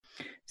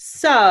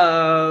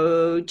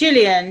So,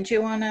 Gillian, do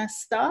you want to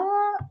start?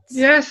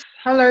 Yes,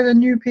 hello, the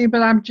new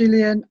people. I'm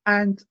Gillian,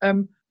 and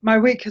my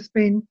week has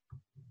been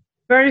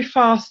very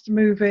fast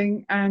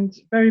moving and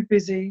very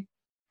busy.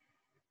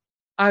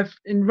 I've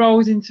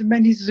enrolled into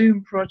many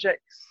Zoom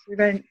projects,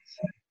 events,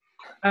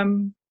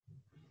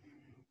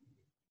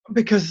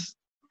 because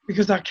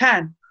I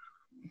can.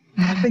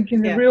 I think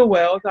in the real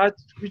world I'd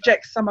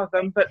reject some of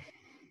them, but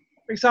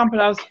for example,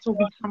 I was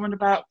talking to someone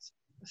about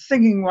a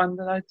singing one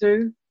that I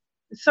do.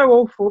 It's so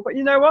awful, but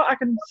you know what? I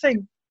can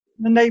sing.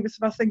 The neighbours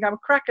must think I'm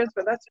crackers,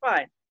 but that's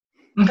fine.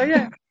 So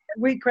yeah, a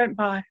week went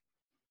by.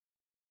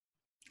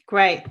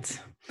 Great.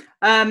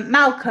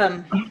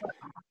 Malcolm.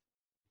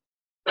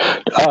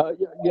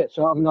 Yes,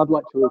 I mean, I'd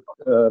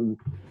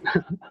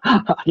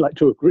like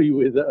to agree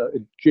with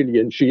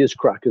Gillian. She is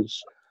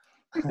crackers.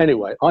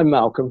 Anyway, I'm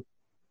Malcolm,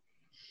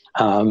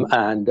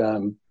 and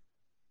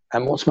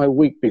what's my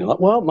week been like?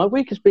 Well, my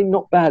week has been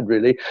not bad,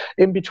 really.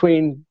 In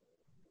between,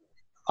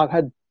 I've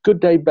had good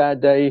day,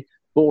 bad day,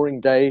 boring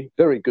day,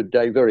 very good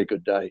day, very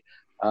good day.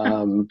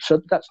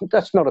 So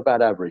that's not a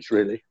bad average,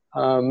 really.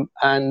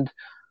 And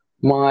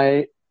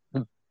the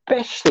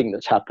best thing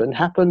that's happened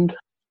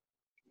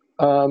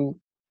was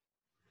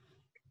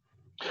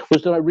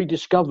that I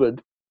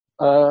rediscovered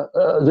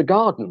the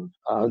garden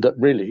that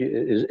really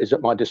is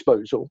at my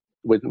disposal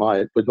with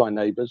my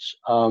neighbours,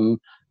 and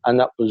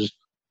that was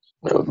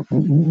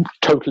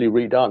totally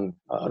redone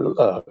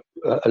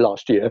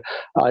last year.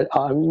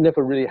 I've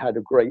never really had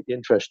a great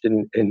interest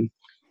in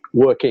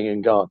working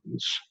in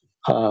gardens.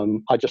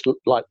 I just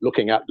like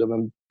looking at them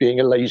and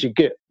being a lazy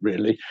git,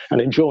 really, and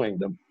enjoying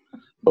them.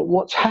 But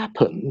what's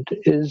happened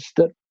is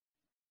that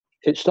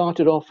it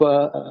started off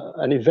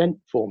an event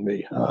for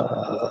me,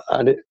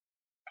 and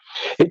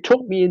it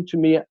took me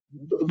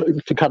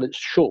to cut it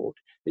short,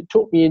 it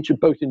took me into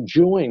both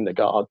enjoying the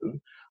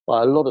garden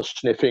by a lot of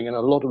sniffing and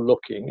a lot of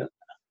looking,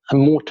 and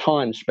more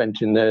time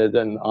spent in there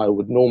than I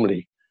would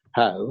normally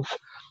have.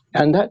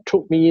 And that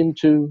took me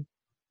into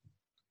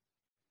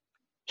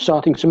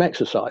starting some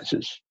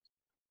exercises.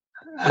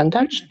 And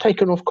that's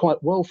taken off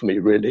quite well for me,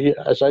 really,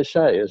 as I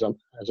say, as I'm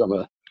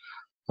a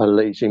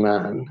lazy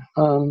man.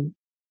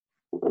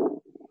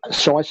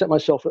 So I set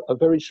myself a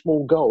very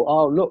small goal.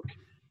 Oh, look,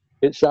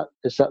 it's that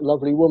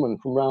lovely woman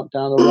from right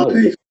down the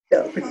road.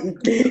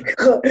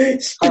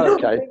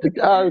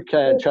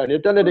 Okay, Antonia,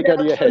 don't let it go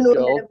to your head,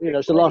 girl. You know,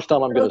 it's the last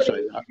time I'm going to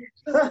say that.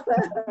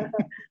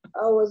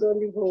 I was on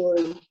the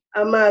phone.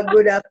 Amma,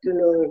 good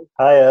afternoon.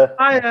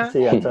 Hiya.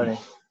 See you, Antonia.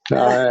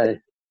 Hi.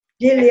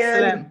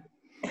 Gillian.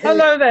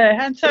 Hello there,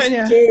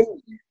 Antonia.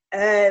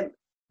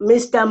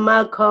 Mr.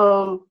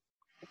 Malcolm.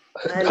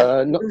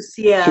 And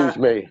Lucia. Excuse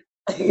me.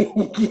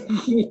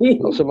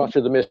 Not so much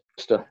of the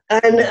mister.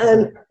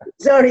 And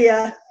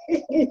Zoria.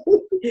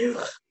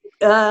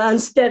 And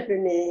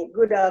Stephanie,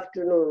 good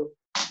afternoon.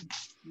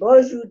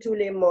 Bonjour tout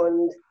le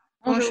monde.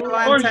 Bonjour,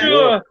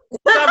 Bonjour.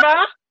 Ça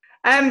va?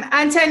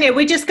 Antonia,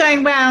 we're just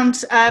going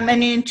round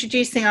and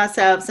introducing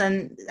ourselves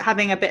and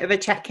having a bit of a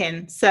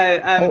check-in.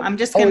 So I'm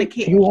just going to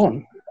keep. You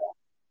on?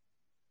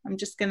 I'm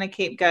just going to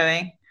keep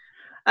going.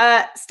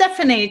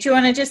 Stephanie, do you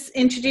want to just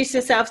introduce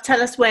yourself? Tell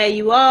us where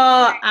you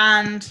are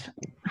and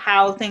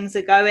how things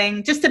are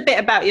going. Just a bit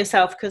about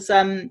yourself, because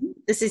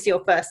this is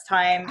your first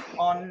time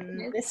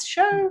on this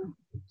show.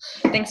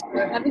 Thanks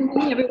for having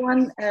me,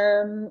 everyone.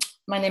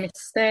 My name is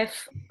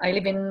Steph. I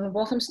live in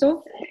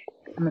Walthamstow.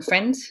 I'm a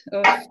friend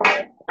of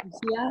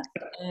Lucia,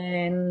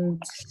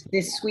 and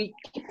this week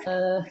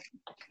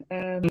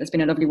it's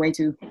been a lovely way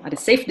to, at a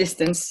safe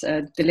distance,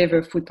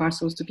 deliver food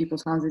parcels to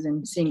people's houses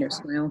and seeing their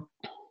smile.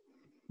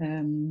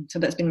 So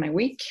that's been my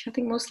week, I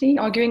think, mostly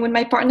arguing with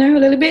my partner a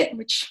little bit,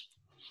 which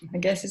I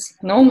guess is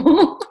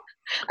normal.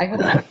 I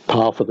hope.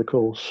 Par for the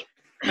course.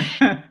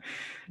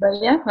 But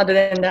yeah, other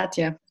than that,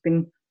 yeah, it's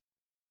been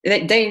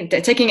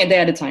they're taking it day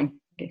at a time,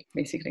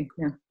 basically.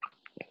 Yeah.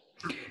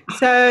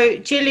 So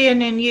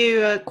Gillian and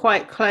you are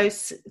quite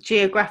close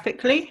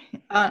geographically,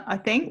 I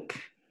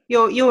think.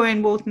 You're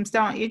in Walthamstow,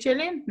 aren't you,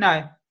 Gillian?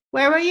 No.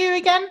 Where are you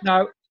again?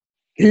 No.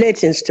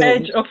 Leytonstone.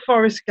 Edge of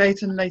Forest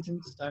Gate and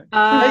Leytonstone.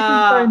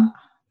 Okay.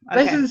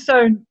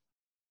 Leytonstone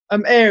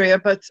area,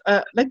 but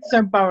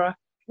Leytonstone Borough,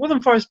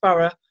 Waltham Forest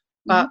Borough,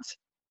 but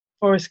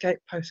Forest Gate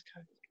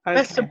postcode. Okay.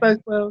 Best of both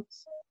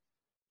worlds.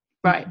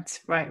 Right.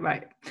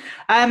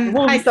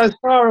 Walthamstone's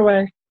far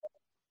away.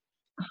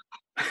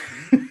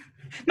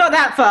 Not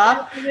that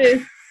far. It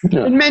is.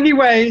 In many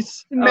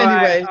ways. All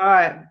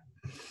right.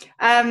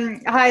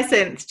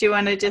 Hyacinth, do you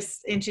want to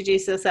just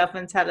introduce yourself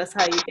and tell us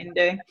how you've been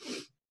doing?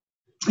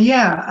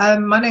 Yeah,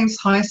 my name's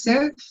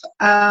Hyacinth.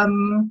 I've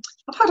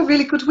had a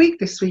really good week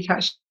this week,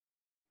 actually.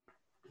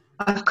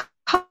 I've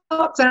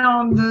cut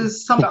down the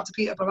sum up to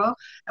Peterborough,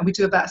 and we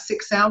do about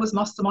 6 hours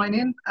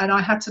masterminding, and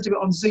I had to do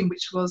it on Zoom,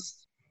 which was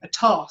a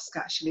task,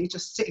 actually,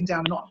 just sitting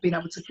down, not being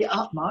able to get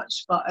up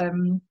much. But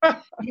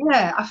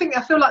yeah, I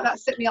feel like that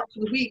set me up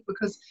for the week,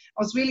 because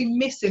I was really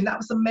missing. That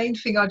was the main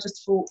thing. I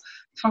just thought,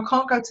 if I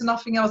can't go to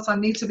nothing else, I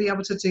need to be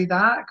able to do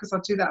that, because I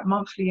do that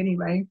monthly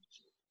anyway.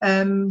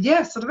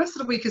 Yeah, so the rest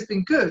of the week has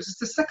been good. It's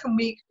the second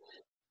week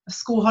a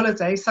school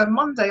holiday. So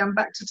Monday I'm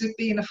back to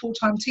being a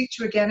full-time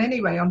teacher again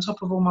anyway, on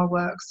top of all my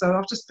work. So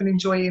I've just been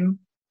enjoying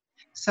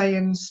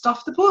saying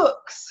stuff the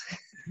books.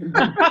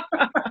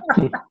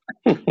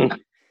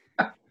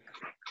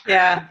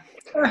 Yeah.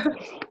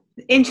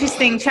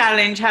 Interesting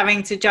challenge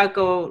having to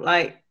juggle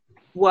like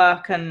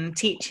work and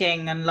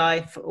teaching and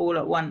life all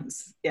at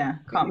once. Yeah,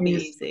 can't be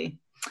easy.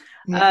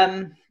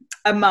 Yeah.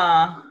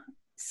 Amar,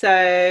 so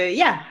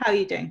yeah, how are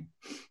you doing?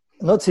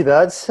 Not too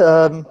bad.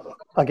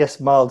 I guess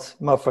mild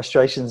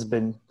frustration's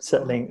been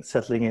settling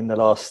in the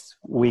last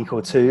week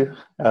or two.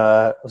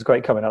 It was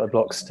great coming out of the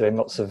blocks, doing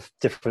lots of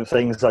different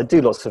things. I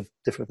do lots of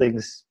different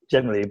things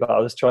generally, but I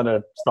was trying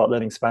to start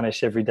learning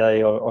Spanish every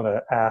day on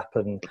an app,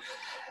 and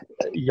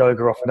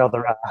yoga off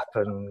another app,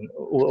 and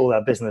all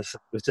that business.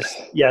 It was just,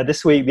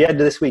 this week, the end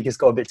of this week has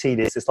got a bit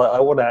tedious. It's like I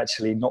want to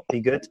actually not be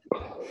good.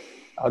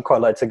 I'd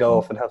quite like to go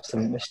off and have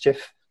some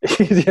mischief.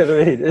 You know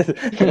what I mean?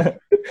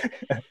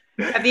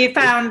 Have you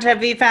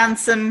found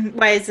some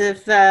ways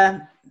of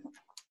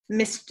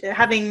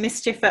having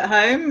mischief at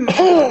home?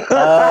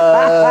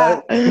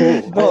 Not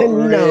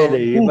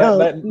really.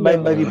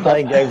 Maybe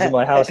playing games in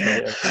my house,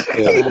 mate,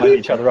 and wind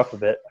each other up a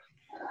bit.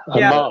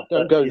 Mark,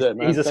 don't go there,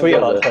 man. He's a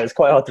sweetheart, so it's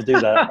quite hard to do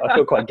that. I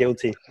feel quite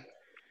guilty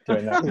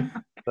doing that.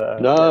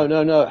 But, no.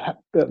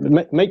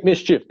 Make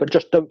mischief, but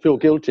just don't feel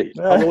guilty.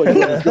 Otherwise,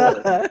 you'll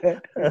enjoy it.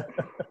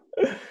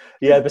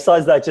 Yeah,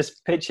 besides that,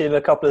 just pitching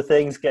a couple of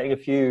things, getting a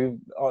few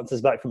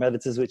answers back from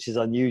editors, which is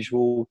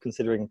unusual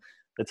considering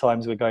the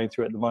times we're going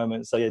through at the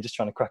moment. So yeah, just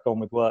trying to crack on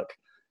with work,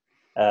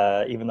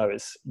 even though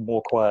it's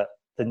more quiet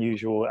than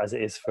usual, as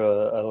it is for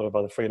a lot of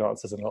other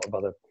freelancers and a lot of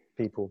other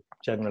people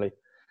generally.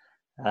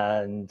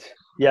 And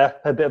yeah,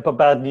 a bit of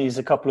bad news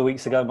a couple of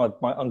weeks ago.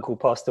 My uncle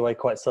passed away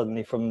quite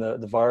suddenly from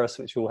the virus,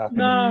 which all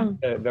happened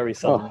very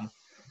suddenly.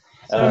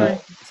 So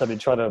I've been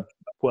trying to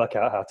work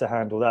out how to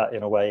handle that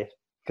in a way,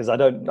 because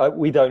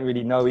we don't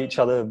really know each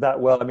other that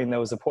well. I mean, there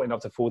was a point up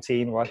to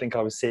 14 where I think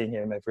I was seeing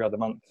him every other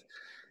month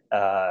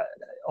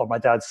on my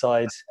dad's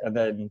side. And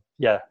then,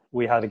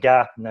 we had a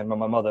gap. And then when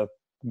my mother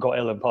got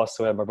ill and passed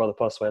away, my brother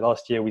passed away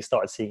last year, we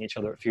started seeing each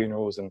other at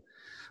funerals and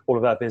all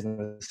of that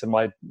business. And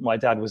my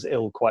dad was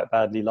ill quite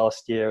badly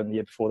last year and the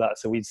year before that.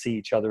 So we'd see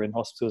each other in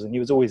hospitals, and he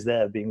was always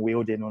there being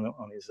wheeled in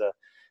on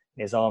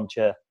his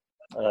armchair,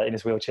 in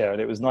his wheelchair.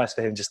 And it was nice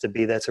for him just to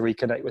be there to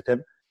reconnect with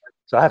him.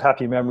 So I have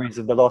happy memories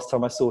of the last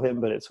time I saw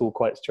him, but it's all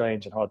quite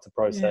strange and hard to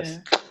process.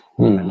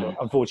 Yeah. And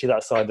unfortunately,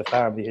 that side of the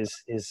family,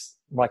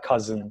 my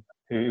cousin,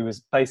 who was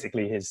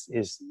basically his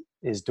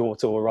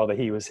daughter, or rather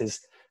he was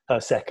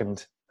her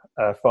second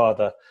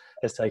father,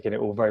 has taken it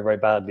all very, very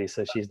badly.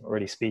 So she's not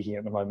really speaking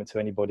at the moment to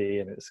anybody,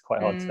 and it's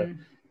quite hard to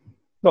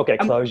not get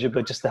closure,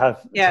 but just to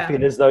have to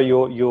feel as though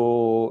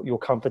you're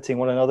comforting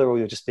one another, or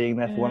you're just being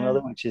there for one another,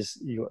 which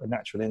is a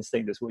natural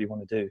instinct. That's what you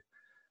want to do.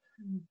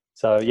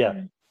 So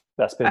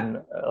that's been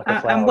like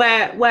a cloud. And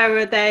where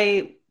are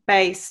they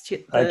based?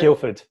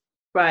 Guildford.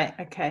 Right.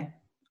 Okay.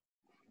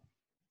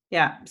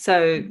 Yeah.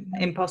 So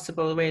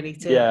impossible, really.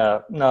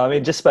 No. I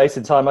mean, just space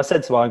and time. I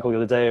said to my uncle the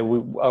other day, I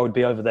would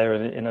be over there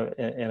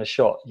in a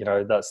shot. You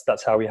know,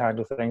 that's how we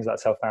handle things.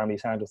 That's how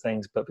families handle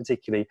things. But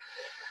particularly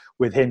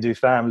with Hindu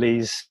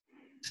families,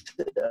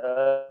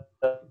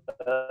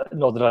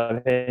 not that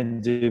I'm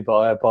Hindu,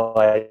 but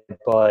by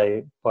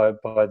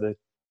the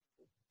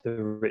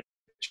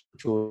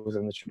rituals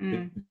and the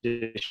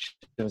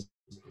traditions,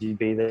 you'd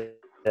be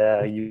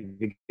there, you'd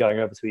be going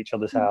over to each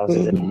other's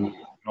houses and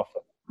offer.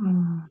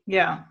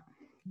 Yeah.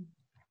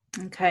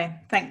 Okay,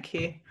 thank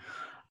you.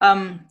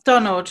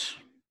 Donald,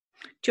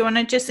 do you want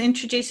to just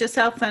introduce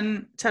yourself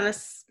and tell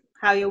us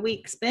how your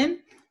week's been?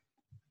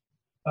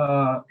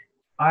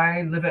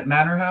 I live at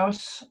Manor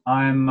House.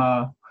 I'm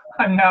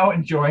now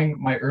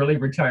enjoying my early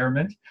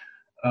retirement.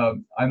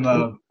 I'm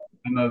a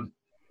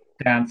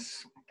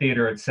dance,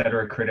 theater,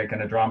 etc. critic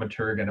and a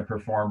dramaturg and a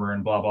performer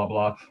and blah blah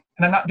blah.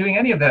 And I'm not doing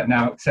any of that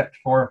now except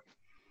for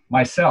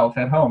myself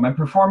at home. I'm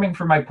performing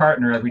for my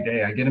partner every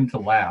day. I get him to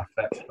laugh.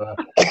 That's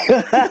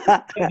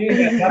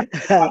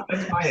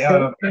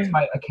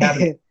my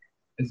academy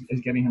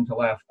is getting him to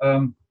laugh.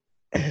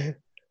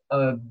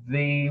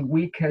 The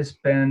week has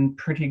been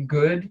pretty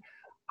good.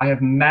 I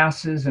have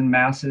masses and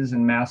masses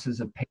and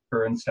masses of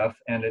paper and stuff,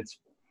 and it's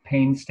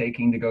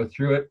painstaking to go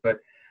through it, but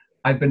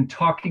I've been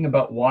talking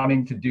about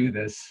wanting to do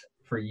this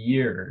for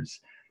years.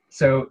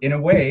 So in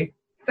a way,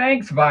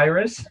 thanks,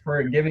 virus,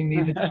 for giving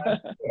me the time to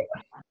do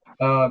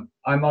it.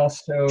 I'm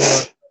also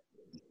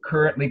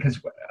currently, because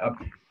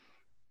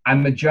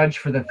I'm a judge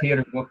for the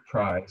Theatre Book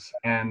Prize,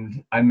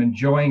 and I'm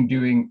enjoying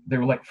there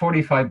were like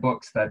 45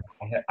 books that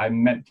I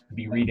meant to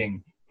be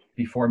reading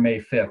before May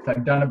 5th.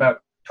 I've done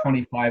about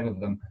 25 of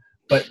them,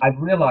 but I've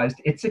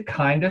realized it's a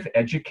kind of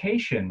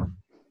education,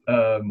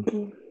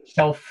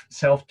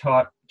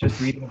 self-taught, just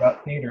reading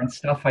about theater and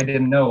stuff I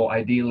didn't know,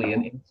 ideally,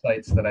 and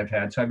insights that I've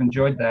had. So I've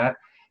enjoyed that.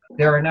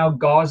 There are now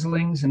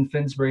Goslings in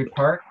Finsbury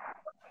Park,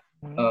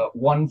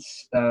 one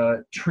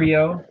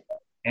trio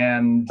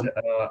and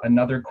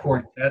another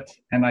quartet,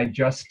 and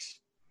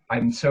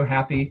I'm so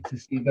happy to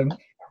see them.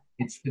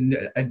 It's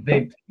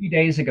they 3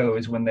 days ago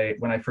is when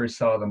I first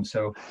saw them.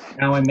 So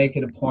now I make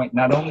it a point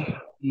not only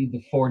to see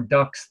the 4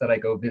 ducks that I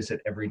go visit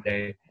every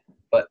day,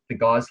 but the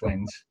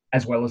goslings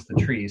as well as the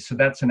trees. So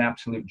that's an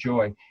absolute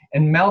joy.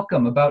 And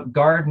Malcolm, about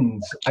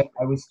gardens,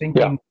 I was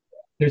thinking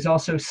there's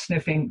also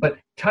sniffing, but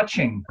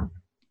touching.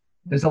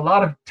 There's a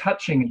lot of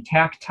touching and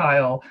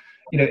tactile.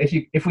 You know,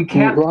 if we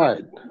can't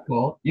touch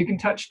people, you can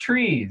touch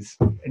trees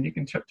and you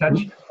can touch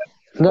plants.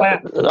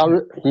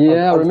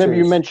 I remember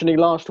you mentioning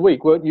last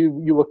week, weren't you?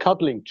 You were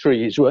cuddling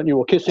trees, weren't you?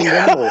 Or kissing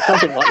them, or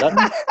something like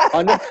that.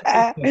 I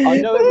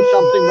know it was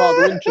something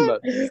rather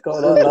intimate. It's got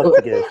a lot of love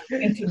to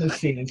give.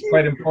 Intimacy is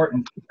quite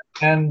important.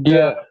 And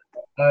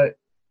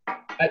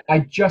I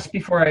just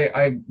before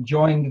I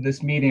joined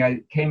this meeting,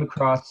 I came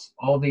across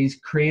all these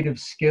creative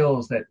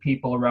skills that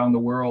people around the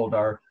world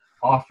are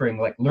offering,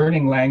 like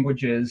learning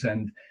languages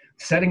and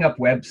setting up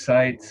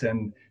websites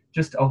and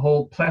just a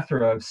whole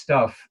plethora of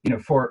stuff, you know,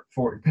 for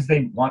because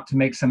they want to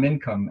make some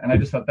income. And I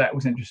just thought that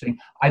was interesting.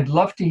 I'd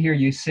love to hear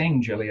you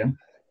sing, Gillian.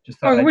 Just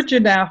thought would you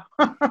now?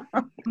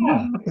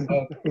 Yeah.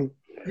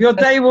 Your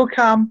day will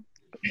come.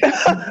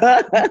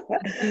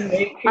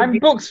 I'm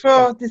booked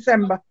for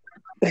December.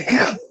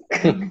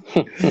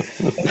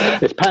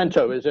 It's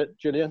panto, is it,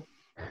 Gillian?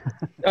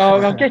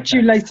 Oh, I'll get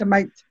you later,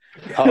 mate.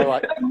 All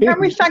right. Can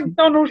we thank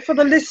Donald for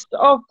the list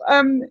of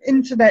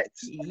internet?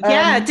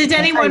 Did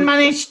anyone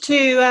manage to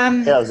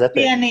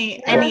see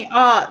any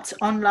art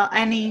on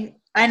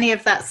any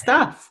of that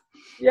stuff?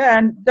 Yeah,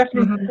 and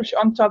definitely push it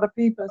on to other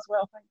people as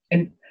well. Thank you.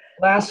 And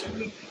last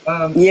week,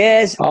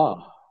 yes.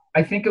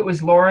 I think it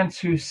was Lawrence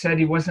who said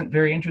he wasn't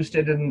very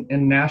interested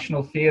in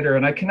National Theatre,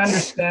 and I can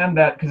understand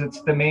that because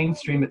it's the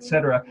mainstream,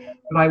 etc.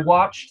 But I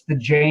watched the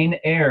Jane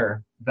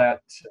Eyre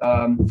that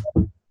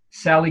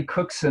Sally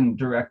Cookson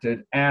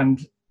directed,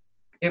 and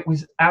it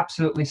was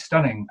absolutely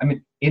stunning. I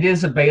mean, it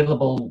is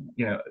available,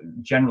 you know,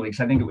 generally,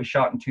 because I think it was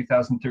shot in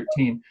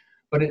 2013,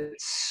 but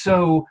it's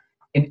so,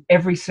 in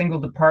every single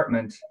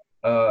department,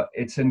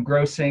 it's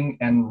engrossing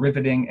and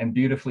riveting and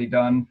beautifully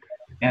done.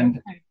 And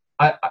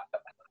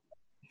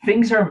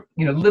things are,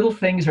 you know, little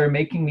things are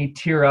making me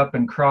tear up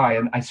and cry.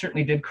 And I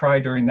certainly did cry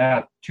during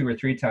that 2 or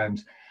 3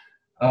 times.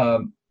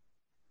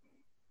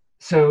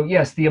 So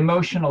yes, the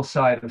emotional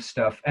side of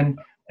stuff. And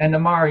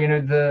Amar, you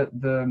know,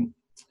 the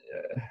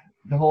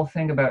whole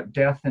thing about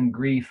death and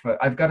grief.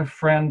 I've got a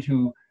friend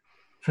who,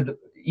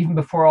 even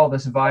before all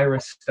this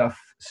virus stuff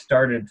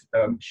started,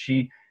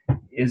 she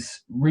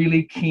is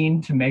really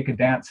keen to make a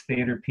dance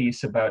theater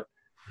piece about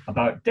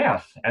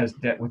death,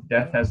 with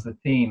death as the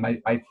theme.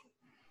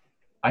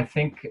 I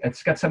think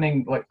it's got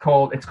something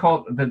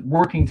the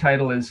working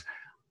title is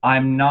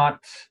I'm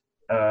not.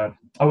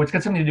 It's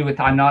got something to do with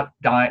I'm not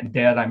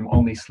dead, I'm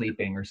only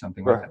sleeping, or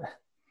something like that.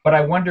 But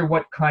I wonder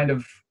what kind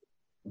of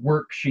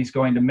work she's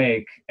going to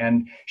make.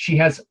 And she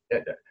has,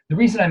 the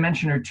reason I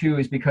mention her too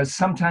is because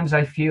sometimes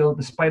I feel,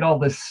 despite all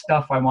this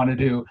stuff I want to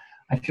do,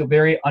 I feel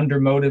very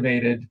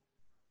undermotivated,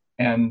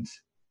 and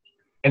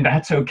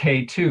that's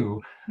okay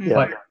too.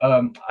 Yeah.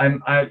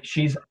 But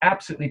she's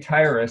absolutely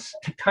tireless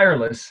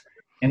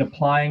in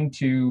applying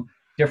to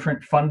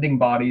different funding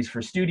bodies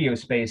for studio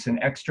space and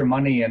extra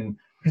money, and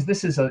because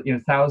this is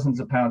thousands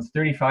of pounds,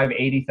 35,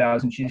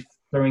 80,000. She's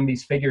throwing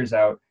these figures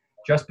out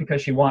just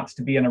because she wants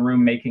to be in a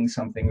room making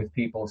something with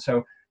people.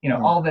 So,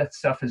 all that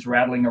stuff is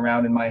rattling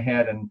around in my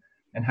head, and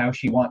how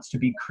she wants to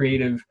be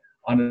creative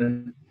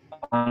on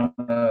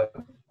a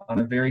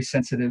very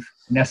sensitive,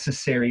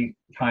 necessary,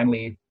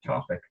 timely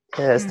topic.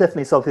 Yeah, it's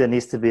definitely something that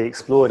needs to be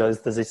explored.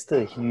 There's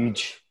still a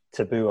huge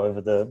taboo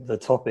over the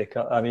topic.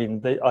 I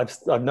mean, I've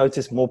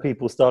noticed more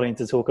people starting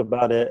to talk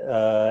about it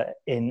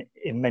in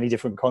many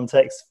different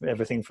contexts.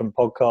 Everything from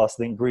podcasts.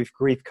 I think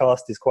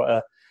Griefcast is quite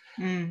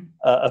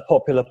a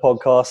popular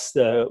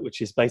podcast,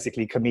 which is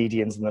basically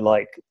comedians and the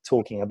like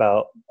talking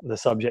about the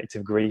subject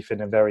of grief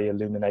in a very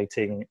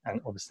illuminating and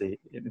obviously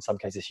in some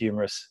cases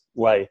humorous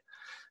way,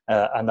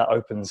 and that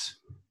opens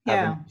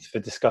for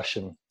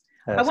discussion.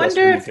 I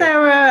wonder if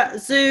there are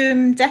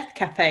Zoom death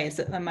cafes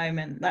at the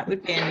moment. That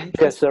would be an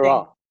interesting. Yes, there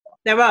are.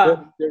 There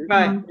are,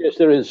 right? Yes,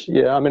 there is.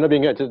 Yeah, I mean, I've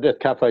been going to death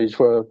cafes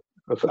for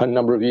a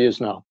number of years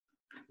now.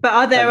 But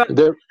are there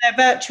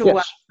virtual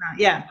ones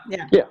now?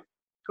 Yeah.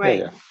 Great.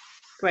 Yeah.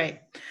 Great.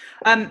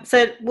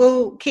 So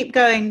we'll keep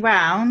going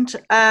round.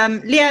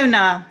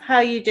 Leona, how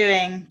are you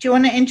doing? Do you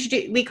want to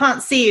introduce? We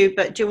can't see you,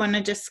 but do you want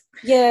to just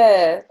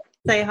say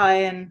hi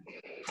and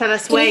tell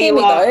us where you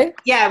are? Though?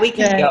 Yeah, we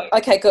can hear you.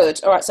 Okay,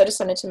 good. All right, so I just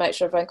wanted to make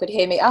sure everyone could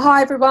hear me.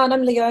 Hi, everyone.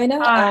 I'm Leona.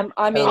 Hi.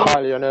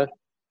 Hi, Leona.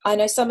 I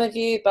know some of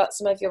you, but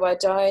some of you I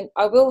don't.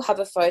 I will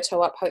have a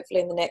photo up, hopefully,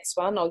 in the next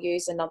one. I'll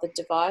use another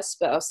device,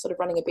 but I was sort of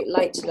running a bit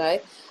late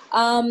today.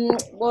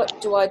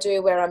 What do I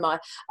do? Where am I?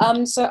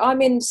 So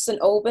I'm in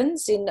St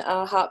Albans in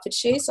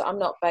Hertfordshire, so I'm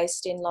not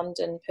based in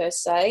London per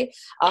se.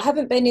 I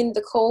haven't been in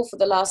the call for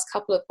the last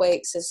couple of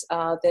weeks as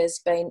there's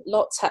been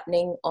lots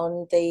happening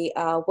on the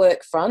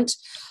work front.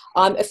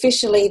 I'm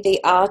officially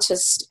the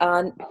artist,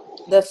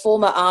 the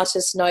former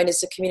artist known as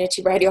the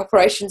Community Radio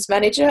Operations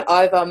Manager.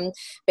 I've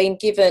been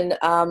given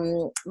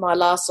my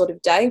last sort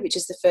of day, which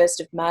is the 1st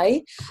of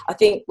May. I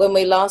think when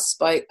we last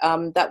spoke,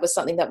 that was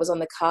something that was on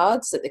the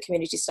cards, that the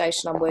community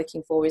station I'm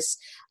working for is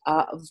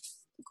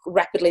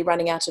rapidly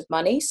running out of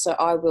money, so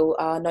I will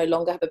no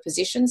longer have a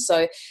position.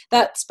 So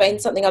that's been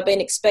something I've been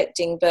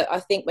expecting, but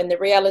I think when the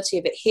reality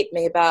of it hit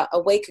me about a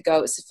week ago,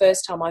 it was the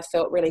first time I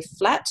felt really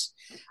flat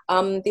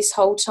this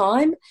whole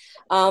time.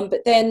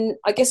 But then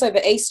I guess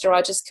over Easter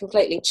I just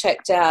completely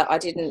checked out. I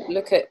didn't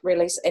look at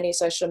really any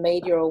social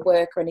media or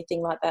work or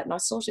anything like that, and I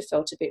sort of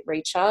felt a bit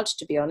recharged,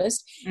 to be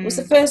honest. It was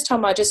the first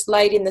time I just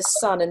laid in the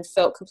sun and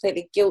felt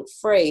completely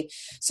guilt-free.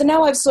 So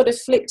now I've sort of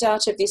flipped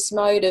out of this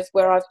mode of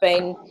where I've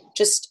been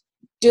just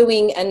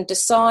doing and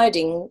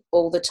deciding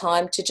all the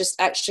time to just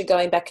actually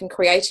going back and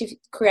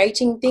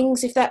creating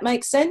things, if that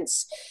makes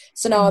sense.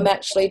 So now I'm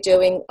actually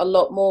doing a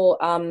lot more,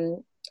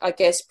 I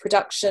guess,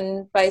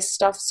 production-based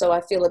stuff, so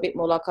I feel a bit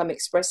more like I'm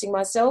expressing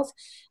myself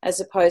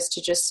as opposed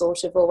to just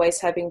sort of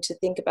always having to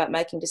think about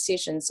making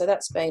decisions. So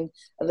that's been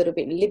a little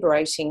bit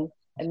liberating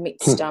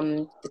amidst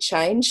the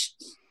change.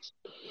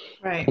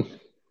 Right.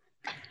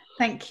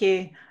 Thank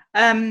you.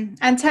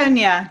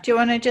 Antonia, do you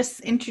want to just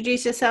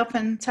introduce yourself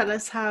and tell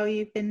us how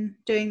you've been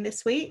doing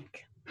this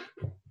week?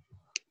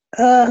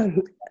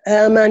 I'm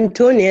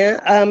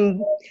Antonia.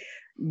 I'm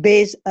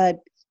based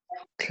at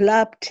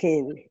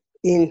Clapton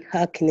in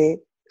Hackney.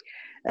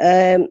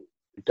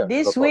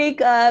 This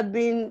week I've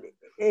been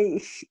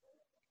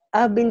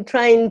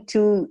trying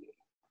to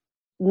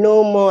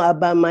know more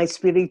about my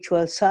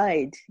spiritual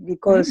side,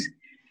 because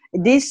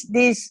this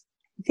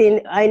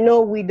thing, I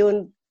know we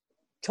don't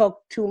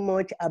talk too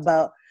much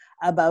about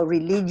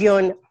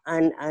religion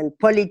and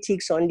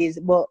politics on this,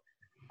 but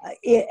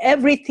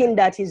everything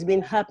that has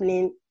been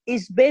happening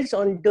is based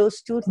on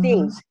those two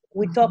things.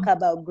 We talk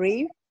about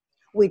grief,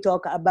 we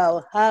talk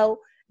about how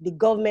the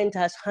government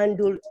has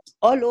handled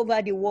all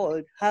over the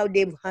world, how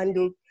they've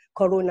handled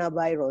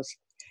coronavirus.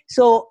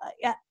 So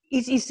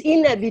it is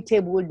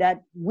inevitable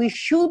that we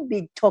should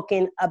be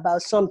talking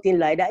about something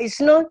like that.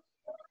 It's not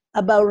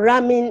about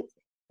ramming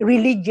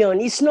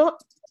religion. It's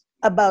not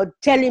about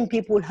telling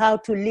people how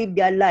to live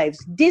their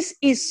lives. This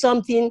is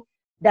something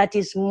that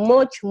is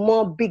much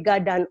more bigger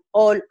than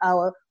all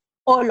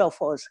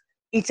of us.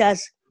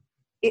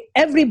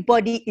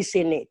 Everybody is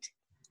in it.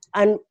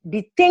 And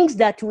the things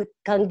that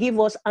can give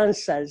us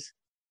answers,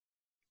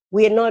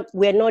 we're not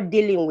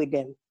dealing with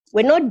them.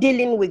 We're not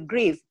dealing with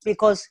grief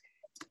because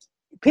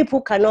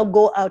people cannot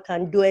go out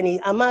and do anything.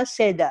 I must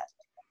say that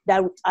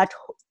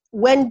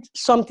when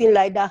something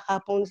like that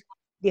happens,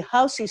 the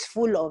house is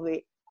full of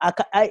it.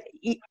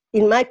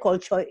 In my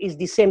culture, is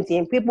the same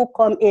thing. People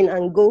come in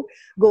and go.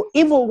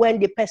 Even when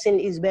the person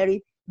is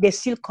buried, they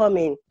still come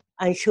in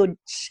and should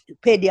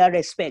pay their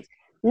respect.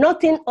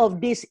 Nothing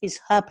of this is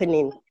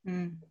happening.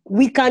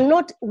 We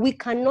cannot,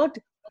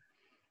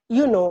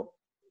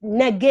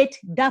 negate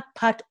that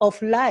part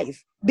of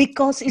life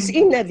because it's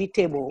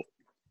inevitable.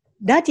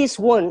 That is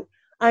one.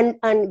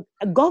 And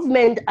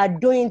government are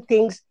doing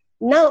things.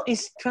 Now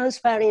it's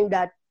transferring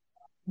that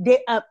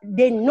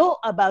they know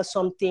about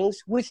some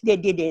things which they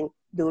didn't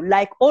do.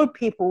 Like old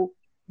people,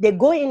 they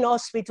go in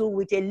hospital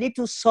with a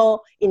little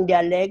sore in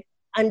their leg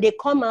and they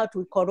come out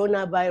with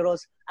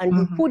coronavirus, and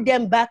you put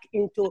them back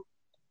into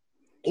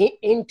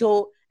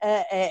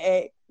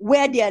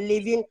where they are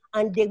living,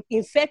 and they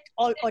infect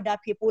all other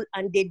people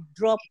and they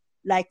drop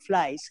like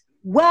flies.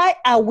 Why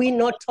are we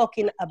not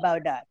talking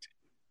about that?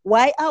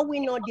 Why are we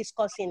not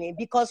discussing it?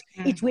 Because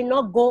it will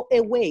not go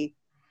away.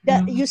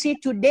 That you see,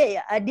 today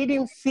I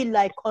didn't feel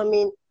like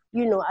coming.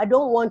 I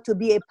don't want to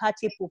be a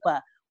party pooper.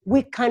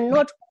 We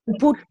cannot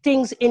put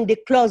things in the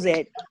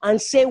closet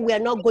and say we are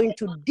not going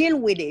to deal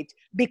with it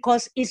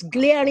because it's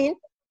glaring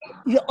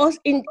us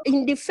in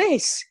the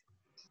face.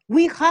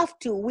 We have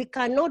to. We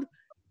cannot,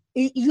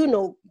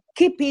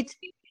 keep it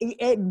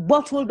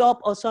bottled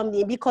up or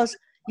something, because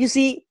you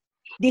see,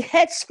 the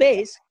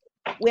headspace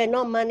we're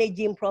not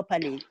managing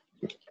properly,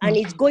 and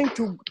it's going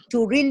to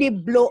really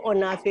blow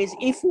on our face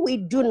if we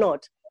do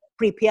not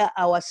prepare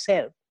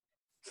ourselves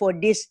for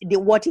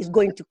what is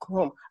going to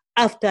come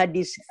after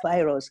this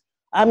virus.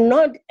 I'm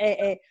not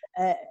a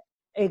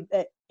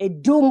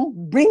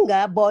doom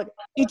bringer, but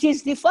it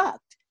is the fact.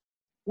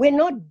 We're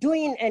not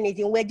doing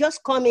anything. We're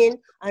just coming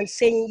and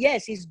saying,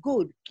 yes, it's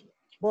good.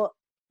 But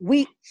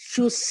we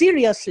should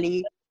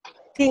seriously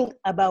think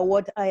about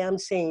what I am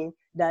saying,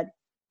 that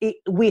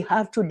we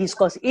have to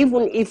discuss,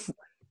 even if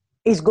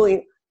it's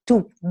going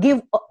to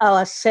give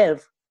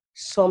ourselves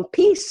some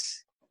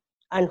peace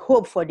and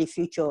hope for the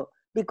future.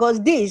 Because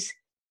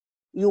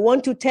you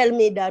want to tell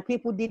me that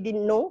people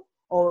didn't know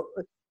or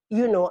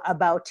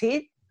about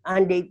it,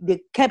 and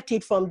they kept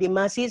it from the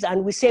masses,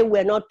 and we say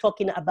we're not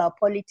talking about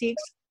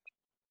politics,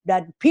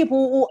 that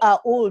people who are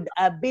old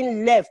are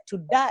being left to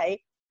die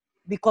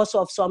because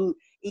of some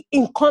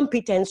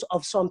incompetence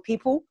of some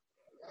people.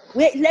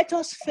 Let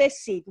us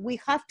face it.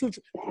 We have to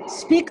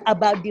speak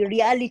about the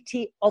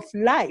reality of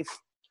life,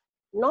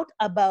 not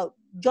about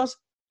just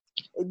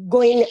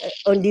going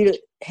on the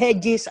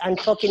hedges and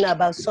talking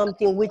about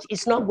something which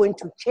is not going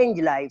to change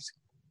lives,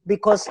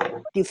 because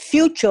the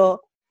future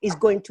is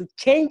going to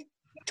change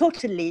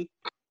totally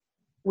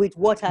with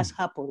what has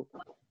happened.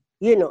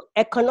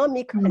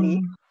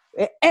 Economically,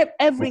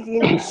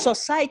 everything,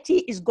 society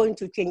is going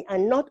to change,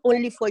 and not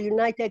only for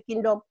United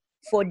Kingdom,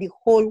 for the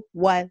whole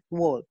wide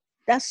world.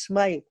 That's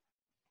my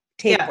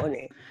take on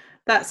it.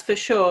 That's for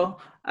sure.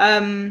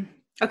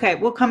 Okay,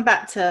 we'll come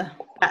back to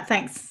that.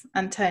 Thanks,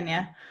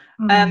 Antonia.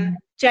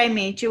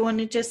 Jamie, do you want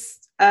to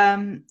just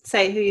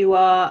say who you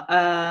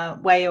are,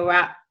 where you're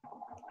at?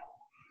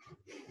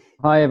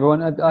 Hi,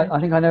 everyone. I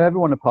think I know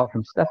everyone apart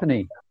from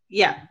Stephanie.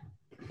 Yeah.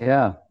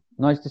 Yeah.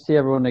 Nice to see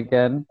everyone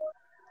again.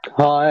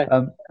 Hi.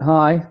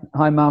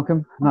 Hi,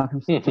 Malcolm.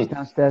 Malcolm's just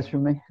downstairs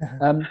from me.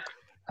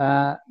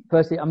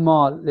 Firstly,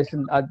 Amar,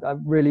 listen,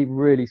 I'm really,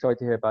 really sorry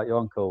to hear about your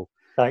uncle.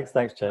 Thanks,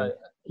 Jamie.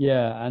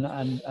 Yeah,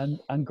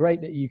 and great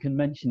that you can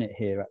mention it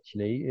here.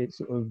 Actually, it's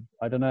sort of,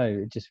 I don't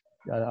know,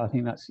 I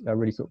think that's a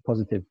really sort of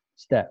positive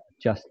step,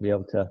 just to be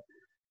able to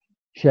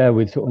share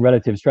with sort of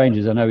relative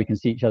strangers. I know we can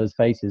see each other's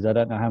faces. I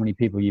don't know how many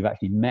people you've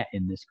actually met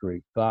in this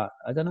group, but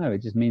I don't know.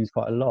 It just means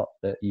quite a lot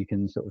that you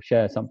can sort of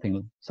share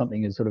something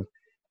as sort of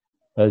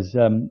as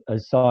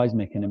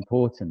seismic and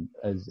important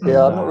as.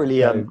 Yeah, I'm not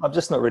really. I'm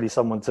just not really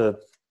someone to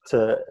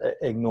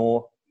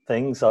ignore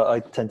things. I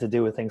tend to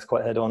deal with things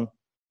quite head on.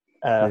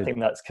 I think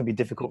that can be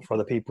difficult for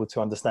other people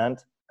to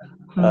understand,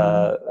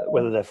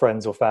 whether they're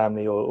friends or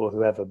family or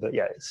whoever. But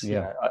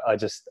I've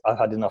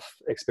had enough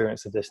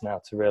experience of this now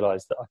to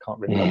realise that I can't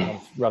really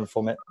run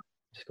from it.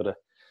 Just got to,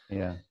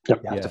 you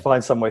have to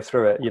find some way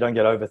through it. You don't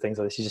get over things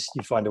like this.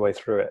 You find a way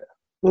through it.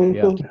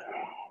 Yeah,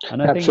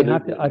 and I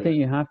think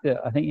you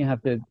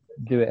have to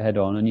do it head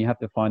on, and you have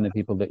to find the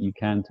people that you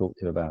can talk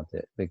to about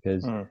it,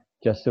 because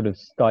just sort of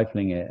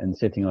stifling it and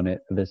sitting on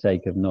it for the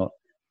sake of not,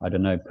 I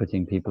don't know,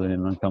 putting people in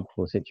an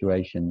uncomfortable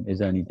situation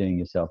is only doing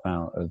yourself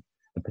out of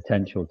the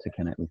potential to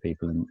connect with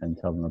people and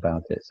tell them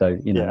about it. So,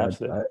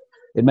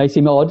 it may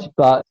seem odd,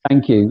 but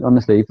thank you,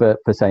 honestly, for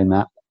saying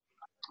that.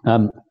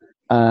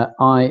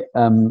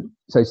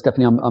 So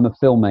Stephanie, I'm a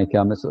filmmaker.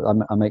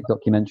 I make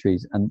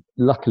documentaries, and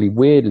luckily,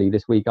 weirdly,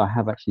 this week I've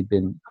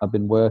been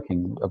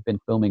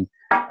filming,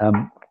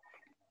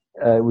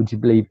 would you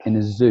believe, in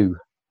a zoo.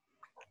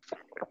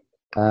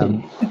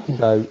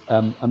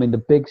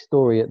 The big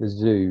story at the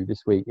zoo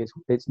this week,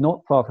 it's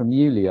not far from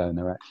you,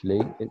 Leona,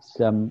 actually. It's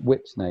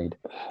Whipsnade.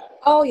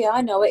 Oh yeah,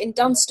 I know it, in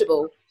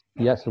Dunstable.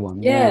 Yes, the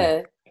one.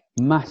 Yeah.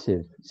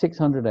 Massive,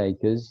 600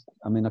 acres.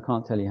 I mean, I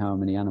can't tell you how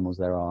many animals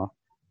there are.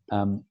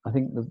 I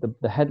think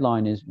the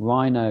headline is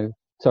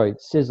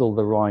Sizzle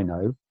the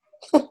rhino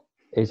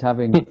is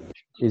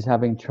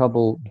having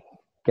trouble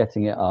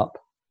getting it up.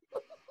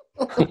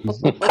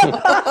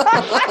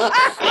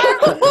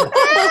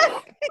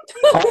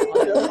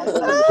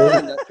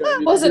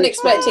 Wasn't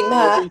expecting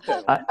that.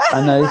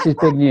 I know, this is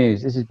big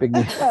news.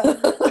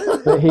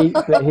 But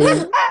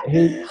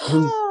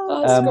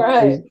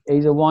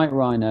he's a white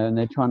rhino, and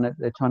they're trying to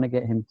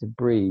get him to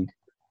breed.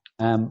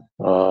 Those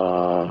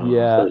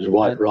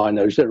white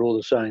rhinos, they're all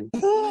the same.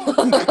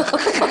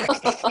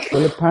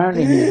 Well,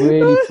 apparently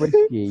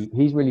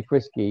he's really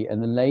frisky,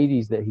 and the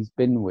ladies that he's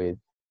been with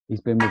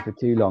for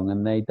too long,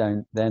 and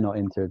they're not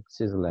into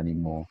Sizzle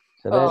anymore.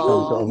 So they're trying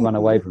to sort of run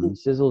away from him.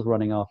 Sizzle's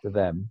running after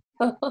them.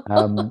 It's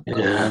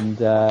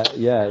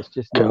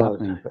just not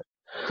happening.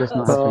 Just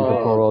not happening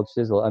for poor old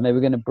Sizzle. And they were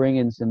going to bring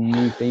in some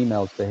new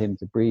females for him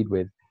to breed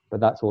with,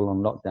 but that's all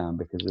on lockdown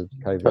because of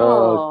COVID.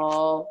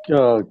 Oh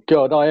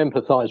God, I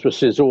empathise with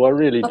Sizzle. I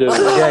really do.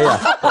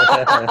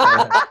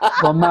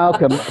 Well,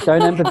 Malcolm,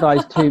 don't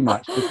empathise too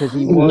much, because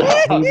he was.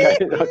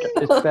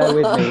 Just bear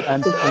with me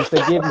and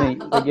forgive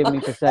me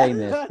for saying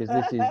this,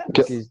 because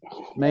this is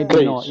maybe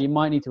Please. Not. You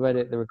might need to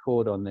edit the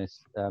record on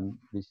this,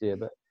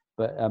 Lucia.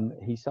 But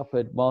he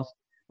suffered whilst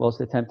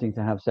attempting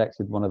to have sex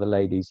with one of the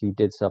ladies. He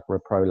did suffer a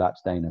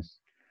prolapsed anus.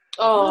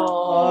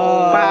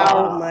 Oh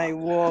wow! My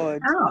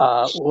word.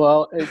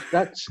 Well,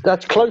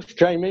 that's close,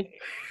 Jamie.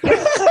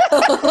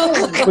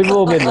 We've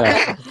all been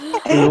there.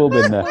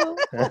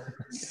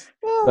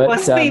 But, well,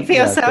 speak for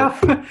yourself.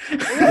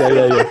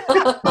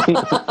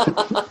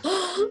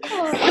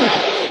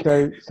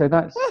 So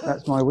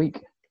that's my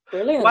week.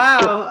 Brilliant.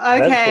 Wow.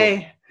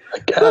 Okay.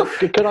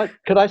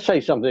 Could I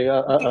say something?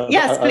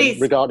 Yes,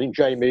 please. Regarding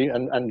Jamie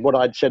and what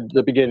I'd said at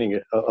the beginning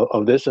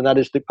of this, and that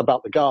is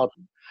about the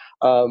garden.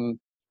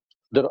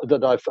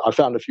 That I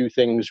found a few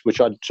things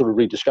which I'd sort of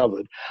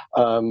rediscovered.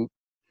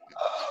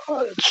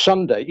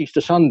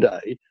 Easter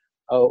Sunday,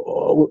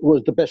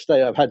 was the best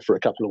day I've had for a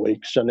couple of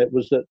weeks, and it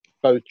was that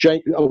both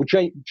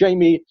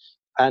Jamie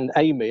and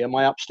Amy are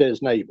my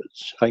upstairs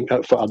neighbours,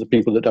 for other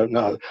people that don't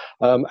know,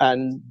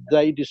 and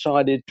they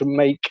decided to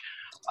make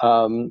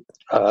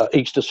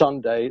Easter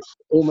Sunday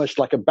almost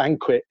like a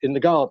banquet in the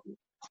garden.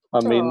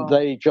 I mean,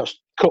 they just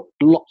cooked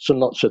lots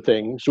and lots of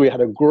things. We had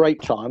a great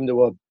time. There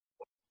were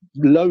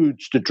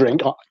loads to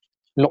drink,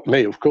 not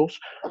me, of course,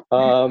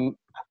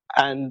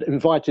 and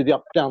invited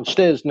the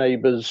downstairs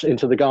neighbours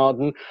into the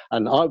garden,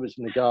 and I was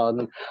in the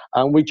garden,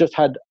 and we just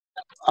had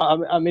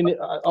I mean,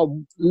 a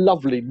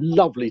lovely,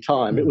 lovely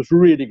time. It was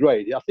really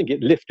great. I think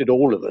it lifted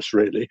all of us,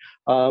 really.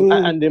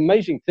 And the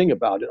amazing thing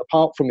about it,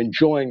 apart from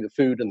enjoying the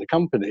food and the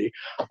company,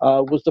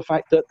 was the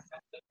fact that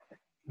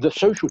the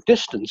social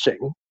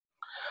distancing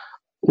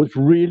was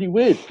really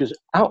weird, because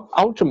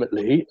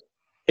ultimately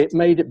it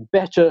made it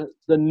better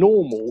than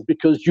normal,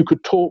 because you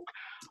could talk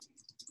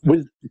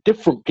with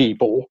different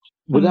people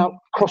without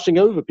crossing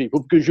over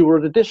people, because you were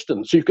at a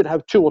distance. So you could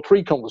have 2 or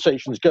 3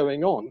 conversations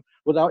going on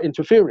without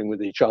interfering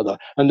with each other.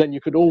 And then you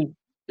could all,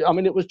 I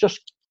mean, it was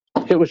just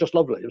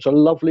lovely. It was a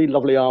lovely,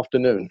 lovely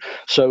afternoon.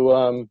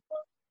 So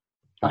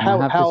I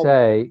have to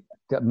say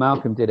that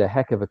Malcolm did a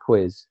heck of a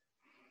quiz.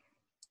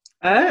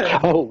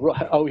 Oh,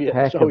 right. Oh, yes.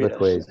 Heck of a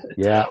quiz.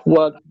 Yeah.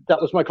 Well,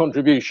 that was my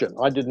contribution.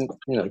 I didn't,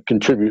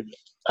 contribute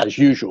as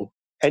usual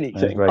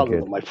anything other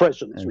than my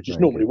presence, which is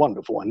normally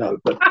wonderful, I know.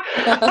 But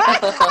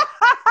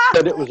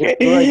but it was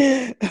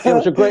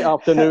a great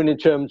afternoon in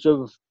terms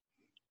of,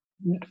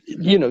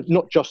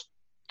 not just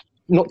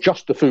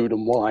the food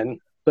and wine,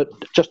 but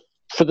just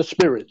for the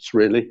spirits,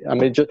 really. I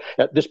mean, just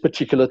at this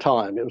particular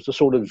time, it was the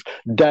sort of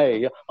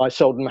day I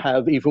seldom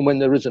have, even when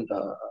there isn't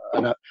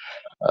a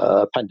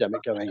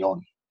pandemic going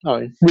on.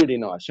 Oh, really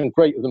nice and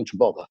great of them to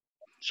bother.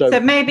 So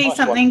maybe nice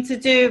something one. to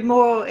do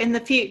more in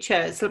the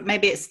future. So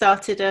maybe it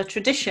started a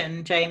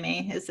tradition,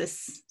 Jamie. Is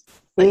this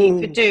that you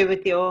could do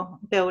with your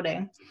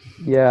building?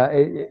 Yeah,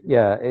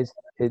 it's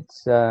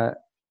well,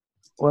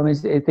 I mean,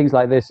 things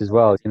like this as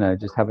well.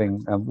 Just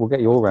having. We'll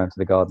get you all round to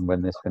the garden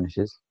when this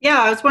finishes.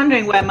 Yeah, I was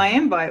wondering where my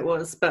invite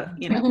was, but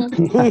No,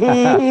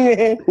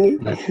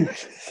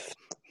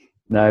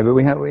 but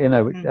we have.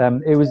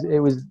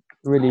 It was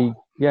really.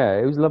 Yeah,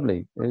 it was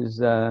lovely. It was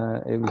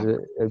a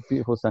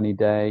beautiful sunny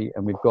day,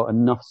 and we've got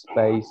enough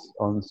space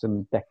on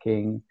some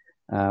decking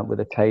with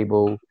a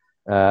table.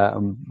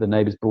 The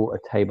neighbours brought a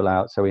table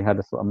out, so we had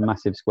a sort of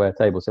massive square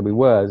table. So we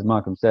were, as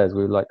Malcolm says,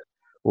 we were like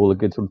all a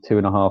good sort of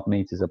 2.5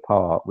 meters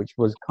apart, which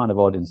was kind of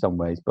odd in some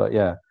ways. But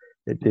yeah,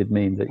 it did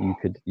mean that you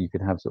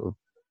could have sort of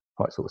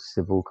quite sort of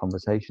civil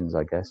conversations,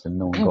 I guess, and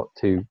no one got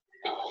too,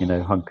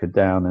 hunkered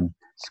down and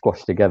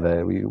squashed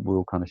together. We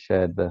all kind of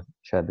shared the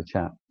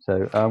chat.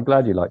 So I'm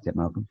glad you liked it,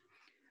 Malcolm.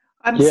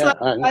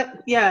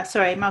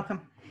 Sorry,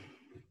 Malcolm.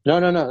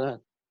 No.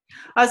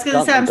 I was going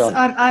to say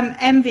I'm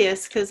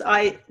envious, because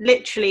I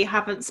literally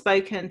haven't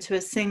spoken to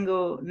a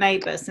single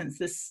neighbour since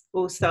this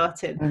all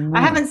started. I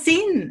haven't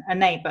seen a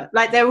neighbour.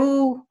 Like, they're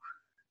all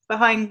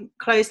behind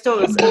closed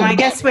doors, and I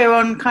guess we're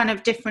on kind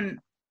of different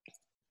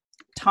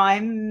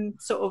time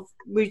sort of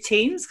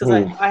routines, because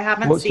I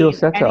haven't What's seen your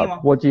setup? anyone.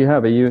 What do you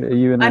have? Are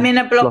you in I'm in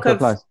a block of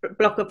flats.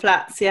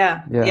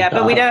 Yeah.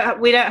 But we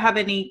don't have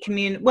any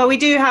well, we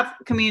do have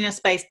communal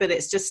space, but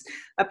it's just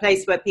a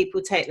place where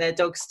people take their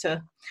dogs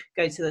to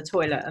go to the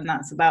toilet, and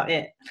that's about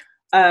it.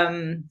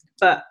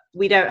 But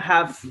we don't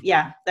have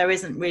there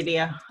isn't really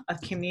a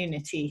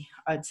community,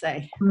 I'd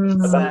say.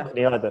 No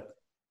balcony either.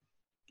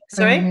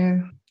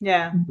 Sorry?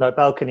 Yeah. No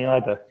balcony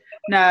either.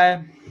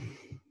 No.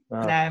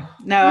 Oh.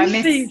 No.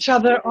 We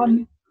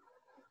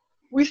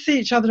see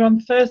each other on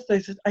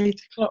Thursdays at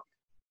 8:00.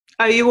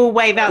 Oh, you all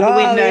wave out the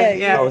window.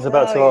 Yeah. I was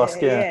about to ask.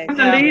 Yeah. I'm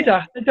the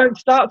leader. They don't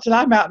start till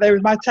I'm out there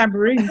with my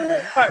tambourine.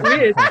 It's quite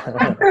weird.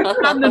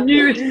 I'm the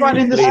newest one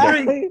in the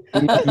street.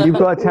 You've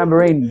got a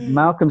tambourine.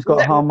 Malcolm's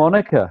got a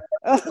harmonica.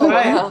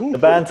 The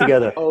band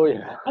together. Oh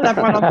yeah. I'll have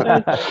one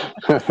on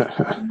Thursday.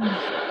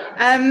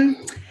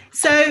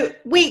 So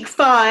week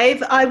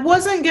 5, I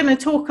wasn't going to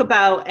talk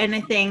about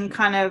anything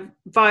kind of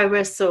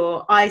virus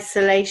or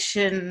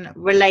isolation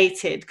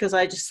related, because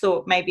I just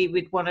thought maybe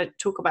we'd want to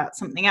talk about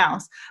something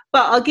else.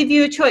 But I'll give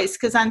you a choice,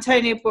 because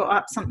Antonio brought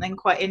up something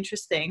quite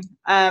interesting.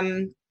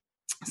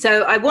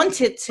 So I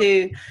wanted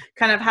to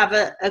kind of have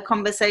a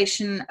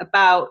conversation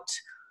about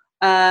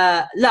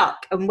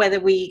luck, and whether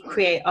we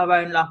create our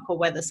own luck, or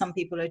whether some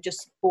people are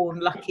just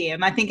born lucky.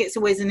 And I think it's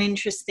always an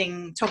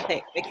interesting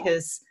topic,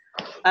 because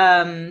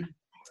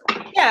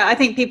I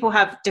think people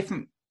have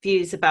different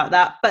views about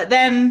that. But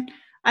then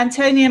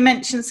Antonia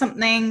mentioned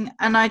something,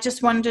 and I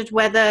just wondered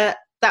whether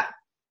that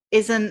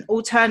is an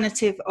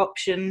alternative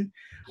option.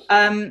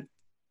 I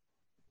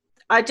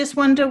just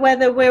wonder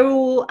whether we're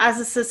all, as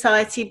a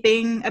society,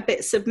 being a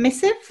bit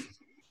submissive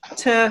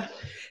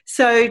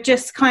so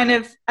just kind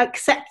of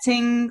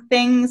accepting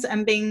things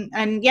and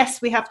yes,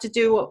 we have to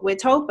do what we're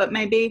told, but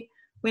maybe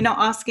we're not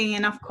asking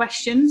enough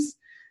questions.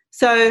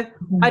 So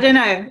I don't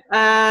know.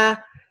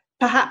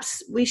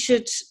 Perhaps we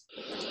should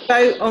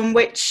vote on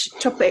which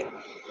topic.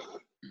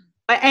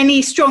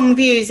 Any strong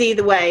views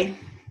either way?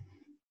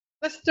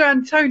 Let's do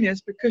Antonia's,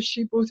 because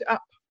she brought it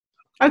up.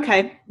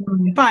 Okay,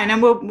 fine,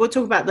 and we'll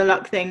talk about the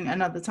luck thing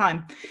another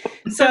time.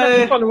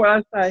 So follow what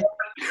I say.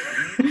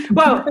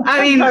 Well,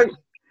 I mean,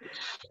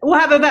 we'll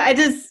have about.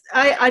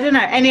 I don't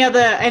know. Any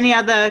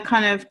other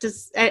kind of?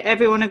 Does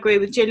everyone agree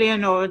with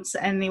Gillian, or does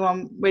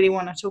anyone really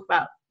want to talk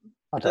about?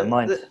 I don't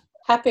mind.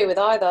 Happy with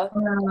either.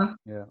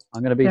 Yeah,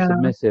 I'm going to be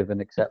submissive and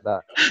accept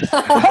that.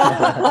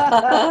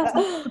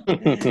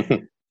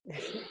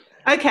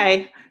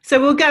 Okay, So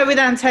we'll go with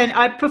Antonia.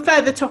 I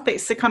prefer the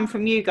topics to come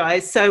from you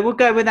guys. So we'll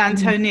go with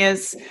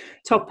Antonia's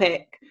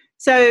topic.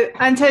 So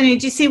Antonia,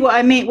 do you see what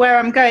I mean, where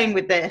I'm going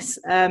with this?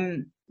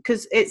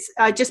 Because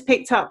I just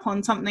picked up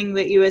on something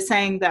that you were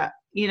saying, that,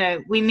 you know,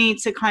 we need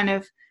to kind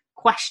of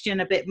question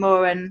a bit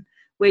more, and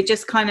we're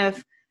just kind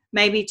of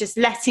maybe just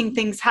letting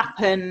things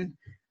happen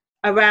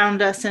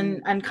around us,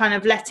 and kind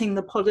of letting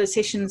the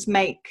politicians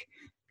make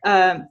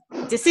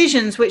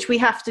decisions, which we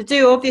have to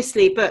do,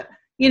 obviously. But,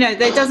 you know,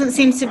 there doesn't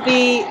seem to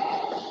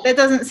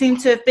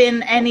have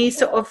been any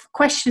sort of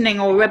questioning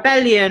or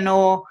rebellion,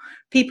 or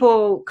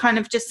people kind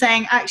of just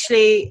saying,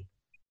 actually,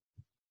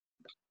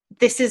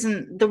 this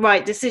isn't the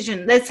right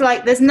decision.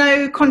 There's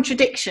no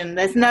contradiction.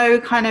 There's no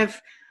kind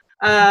of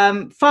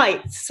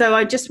fight. So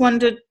I just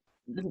wondered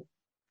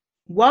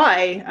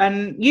why.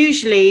 And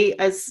usually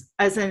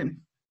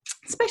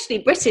especially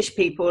British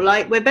people,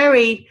 like, we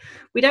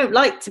don't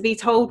like to be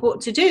told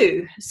what to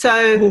do.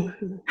 So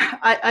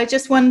I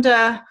just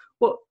wonder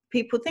what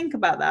people think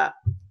about that.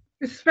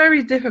 It's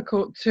very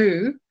difficult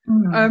to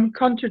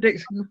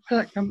contradict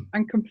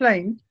and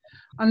complain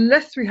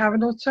unless we have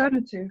an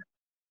alternative.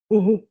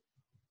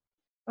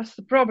 That's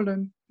the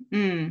problem.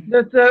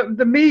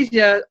 The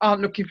media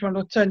aren't looking for an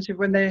alternative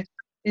when they're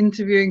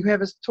interviewing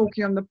whoever's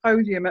talking on the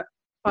podium at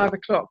 5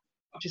 o'clock,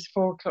 which is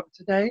 4 o'clock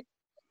today.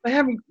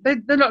 They're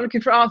not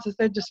looking for answers.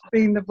 They're just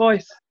being the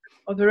voice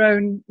of their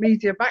own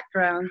media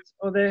background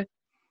or their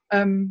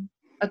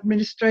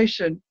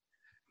administration.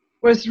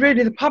 Whereas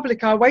really the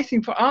public are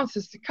waiting for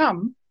answers to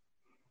come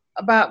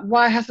about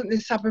why hasn't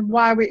this happened,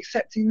 why are we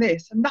accepting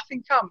this, and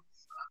nothing comes.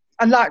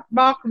 And like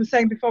Malcolm was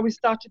saying before we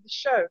started the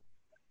show,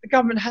 the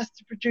government has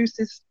to produce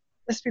this,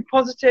 let's be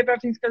positive,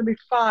 everything's going to be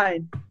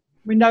fine.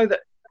 We know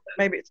that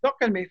maybe it's not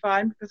going to be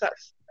fine, because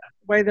that's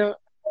the way the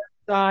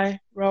die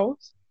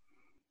rolls.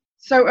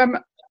 So,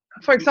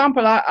 for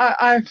example,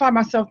 I find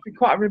myself to be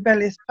quite a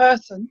rebellious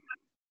person,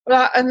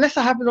 but unless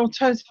I have an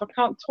alternative, I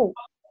can't talk.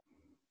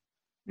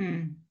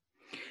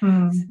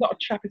 It's not a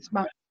trap, it's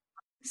mine.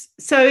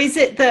 So is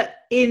it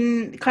that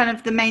in kind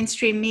of the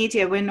mainstream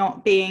media we're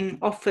not being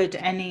offered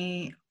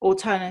any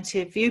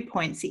alternative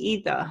viewpoints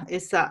either?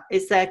 Is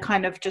there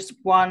kind of just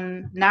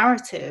one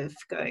narrative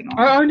going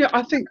on?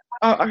 I think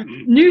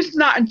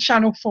Newsnight and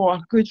Channel 4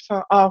 are good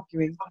for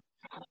arguing,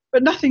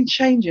 but nothing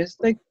changes.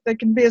 They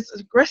can be as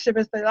aggressive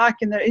as they like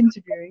in their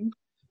interviewing,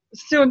 but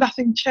still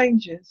nothing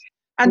changes.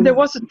 And there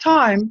was a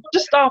time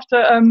just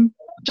after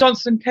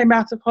Johnson came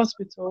out of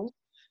hospital,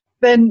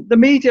 then the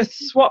media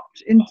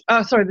swapped in.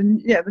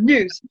 The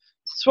news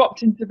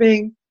swapped into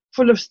being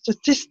full of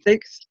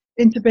statistics,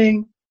 into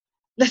being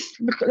let's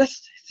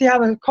see how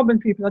the common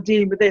people are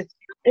dealing with this.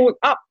 All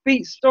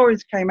upbeat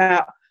stories came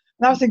out,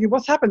 and I was thinking,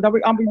 what's happened? Are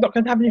we not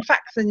going to have any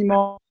facts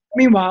anymore?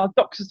 Meanwhile,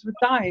 doctors were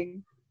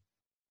dying.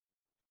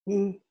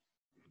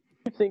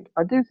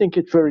 I do think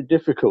it's very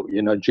difficult,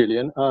 you know,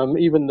 Gillian,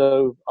 even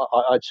though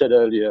I'd said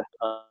earlier,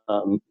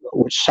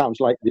 which sounds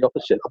like the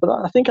opposite, but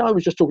I think I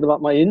was just talking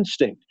about my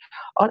instinct.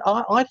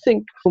 I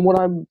think from what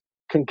I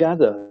can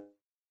gather,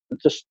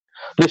 just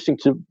listening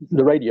to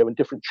the radio and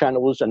different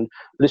channels and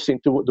listening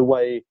to the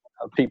way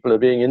people are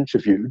being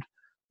interviewed,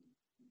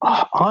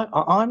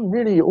 I'm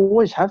really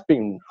always have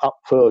been up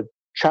for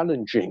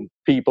challenging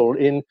people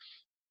in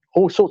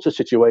all sorts of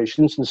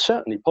situations, and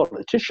certainly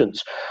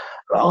politicians.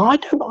 I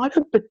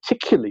don't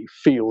particularly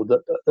feel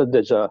that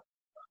there's a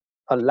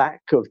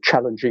lack of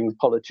challenging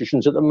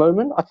politicians at the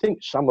moment. I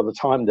think some of the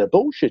time they're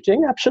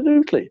bullshitting,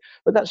 absolutely,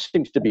 but that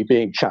seems to be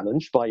being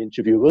challenged by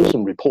interviewers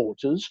and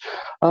reporters.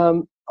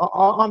 I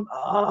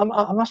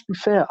must be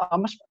fair.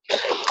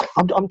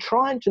 I'm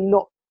trying to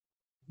not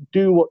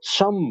do what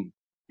some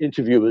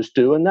interviewers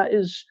do, and that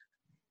is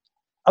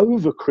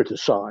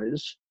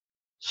over-criticize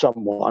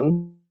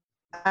someone.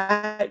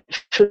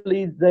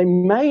 Actually, they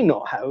may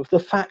not have the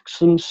facts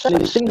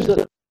themselves. Things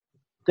that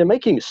they're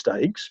making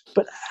mistakes,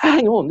 but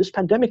hang on, this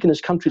pandemic in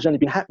this country has only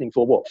been happening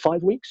for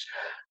 5 weeks,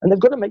 and they've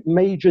got to make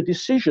major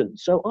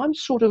decisions. So I'm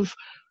sort of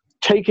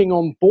taking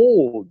on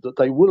board that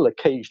they will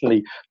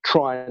occasionally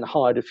try and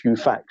hide a few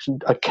facts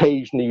and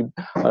occasionally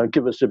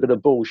give us a bit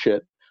of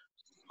bullshit.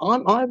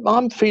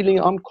 I'm feeling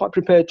I'm quite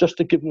prepared just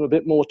to give them a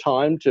bit more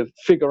time to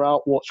figure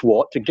out what's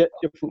what, to get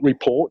different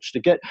reports, to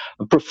get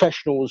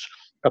professional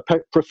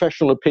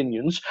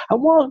opinions.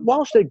 And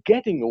whilst they're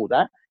getting all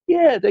that,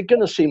 yeah, they're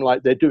going to seem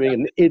like they're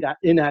doing an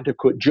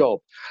inadequate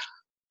job.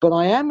 But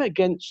I am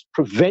against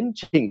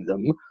preventing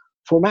them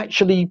from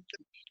actually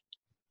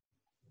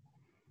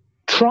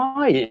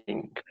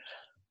trying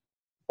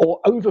or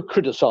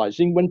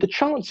over-criticizing when the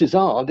chances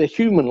are they're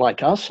human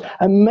like us,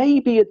 and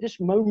maybe at this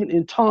moment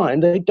in time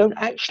they don't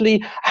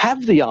actually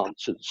have the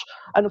answers.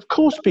 And of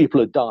course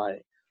people are dying,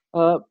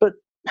 but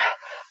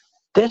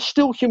they're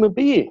still human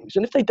beings,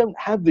 and if they don't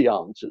have the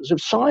answers,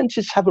 if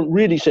scientists haven't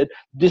really said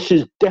this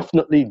is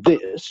definitely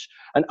this,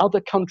 and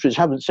other countries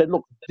haven't said,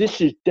 look, this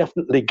is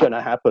definitely going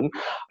to happen,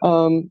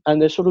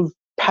 and they're sort of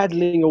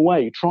paddling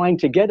away trying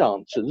to get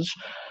answers,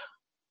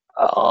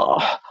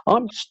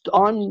 I'm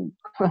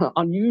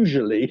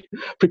usually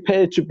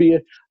prepared to be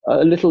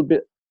a little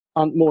bit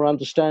more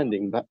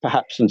understanding,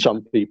 perhaps, than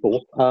some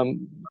people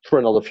for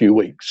another few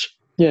weeks.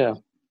 Yeah.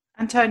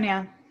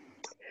 Antonia.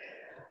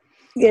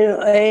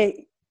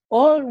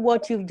 All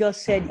what you've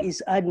just said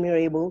is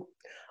admirable,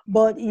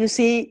 but you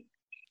see,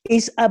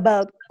 it's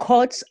about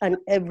courts and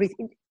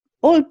everything.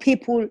 All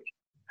people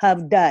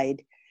have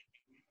died.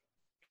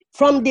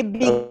 From the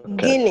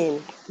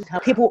beginning,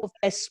 people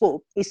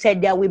spoke. He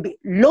said there will be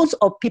loads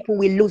of people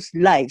will lose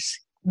lives.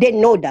 They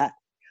know that.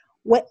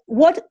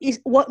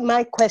 What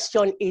my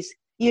question is,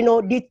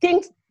 the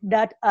things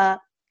that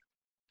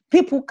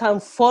people can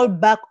fall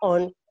back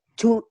on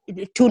to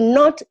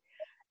not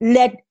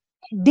let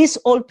these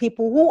old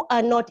people who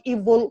are not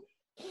even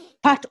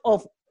part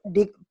of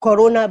the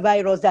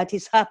coronavirus that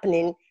is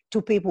happening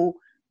to people,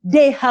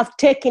 they have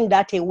taken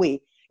that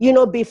away.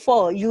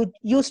 Before you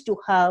used to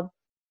have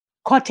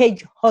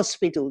cottage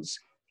hospitals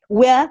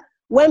where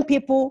when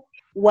people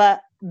were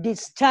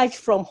discharged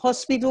from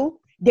hospital,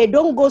 they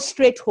don't go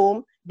straight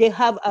home. They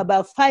have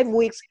about 5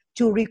 weeks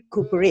to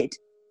recuperate.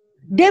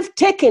 They've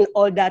taken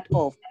all that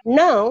off.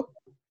 Now,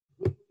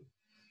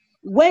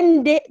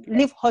 when they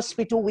leave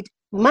hospital with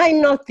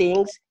minor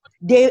things,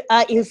 they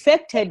are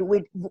infected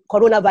with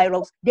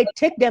coronavirus. They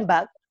take them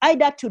back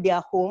either to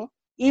their home,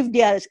 if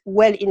they are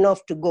well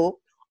enough to go,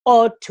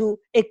 or to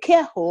a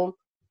care home.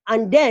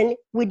 And then,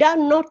 without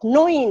not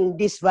knowing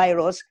this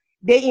virus,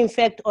 they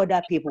infect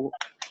other people.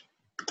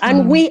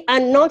 And we are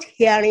not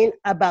hearing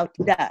about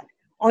that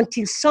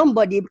until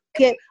somebody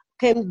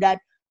came that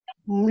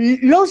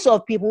lots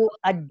of people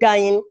are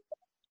dying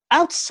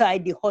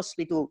outside the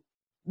hospital.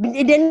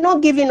 They're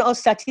not giving us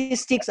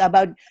statistics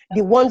about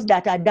the ones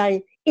that are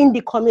dying in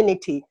the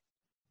community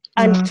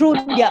and through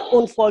their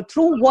own fault,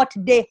 through what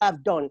they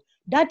have done.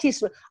 That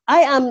is,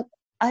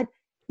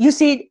 you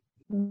see,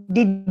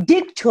 the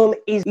dictum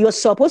is you're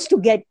supposed to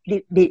get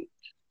the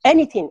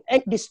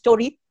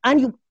story,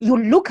 and you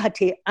look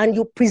at it and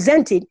you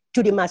present it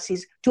to the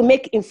masses to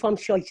make informed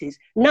choices.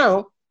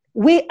 Now,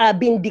 we are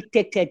being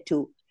dictated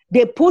to.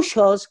 They push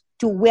us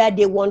to where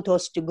they want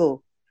us to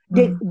go.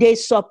 They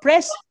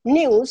suppress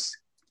news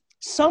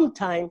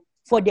sometimes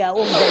for their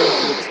own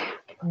benefit.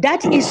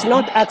 That is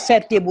not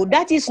acceptable.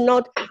 That is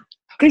not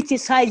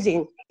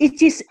criticizing.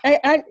 It is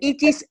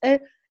a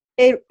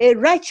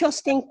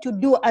righteous thing to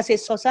do as a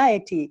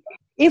society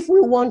if we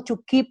want to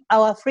keep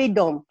our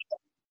freedom.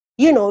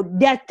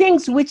 There are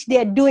things which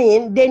they're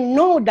doing. They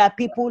know that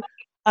people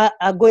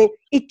are going.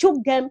 It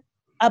took them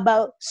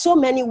about so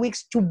many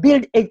weeks to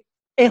build a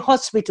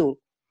hospital.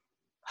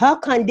 How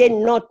can they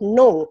not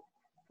know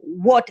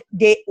what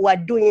they were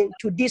doing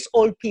to these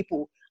old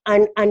people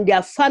and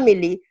their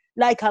family?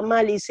 Like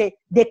Amali said,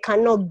 they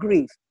cannot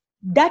grieve.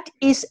 That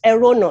is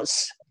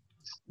erroneous.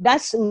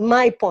 That's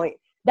my point.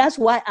 That's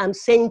why I'm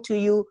saying to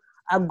you,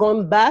 I've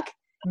gone back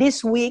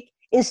this week.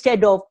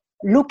 Instead of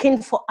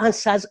looking for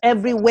answers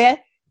everywhere,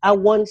 I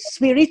want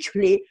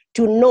spiritually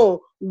to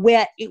know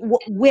where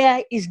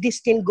is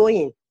this thing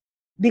going,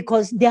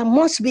 because there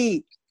must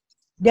be.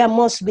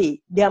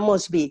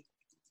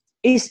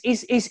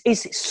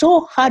 It's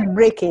so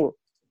heartbreaking.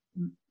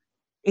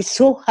 It's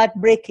so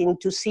heartbreaking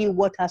to see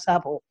what has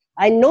happened.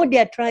 I know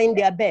they're trying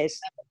their best,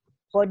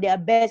 but their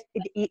best.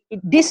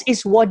 This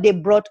is what they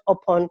brought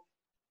upon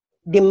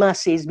the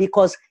masses,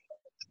 because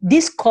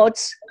these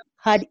courts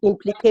had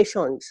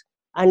implications,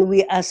 and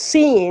we are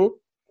seeing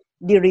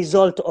the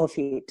result of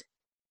it.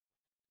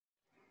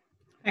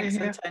 Thanks,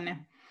 Antonia.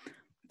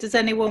 Does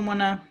anyone want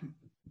to?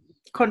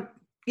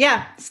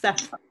 Yeah,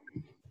 Steph.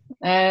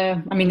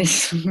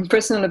 It's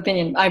personal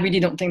opinion. I really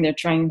don't think they're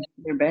trying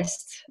their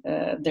best.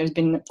 There's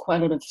been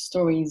quite a lot of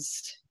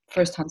stories,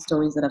 first-hand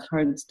stories that I've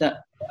heard,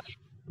 that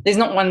there's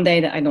not one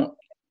day that I don't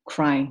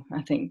cry,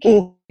 I think.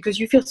 Because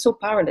you feel so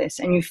powerless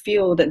and you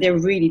feel that they're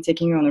really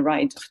taking you on a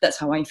ride. That's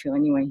how I feel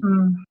anyway.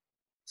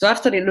 So I've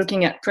started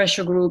looking at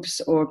pressure groups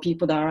or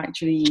people that are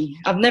actually,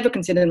 I've never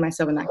considered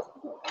myself an activist.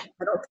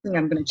 I don't think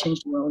I'm going to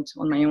change the world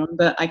on my own,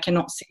 but I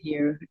cannot sit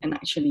here and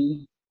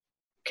actually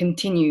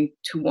continue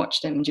to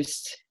watch them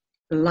just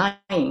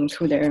lying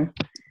through their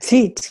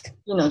feet.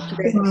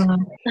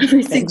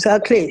 Everything.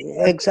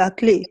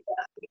 Exactly.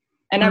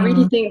 And I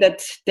really think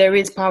that there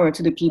is power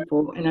to the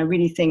people, and I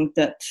really think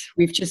that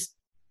we've just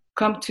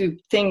come to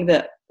think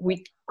that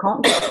we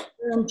can't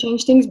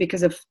change things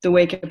because of the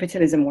way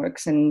capitalism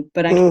works.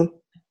 But I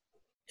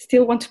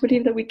still want to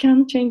believe that we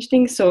can change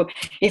things. So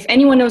if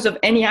anyone knows of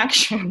any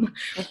action,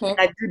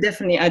 I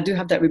do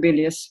have that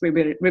rebellious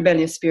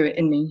spirit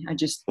in me. I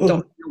just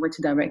don't know where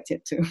to direct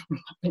it to.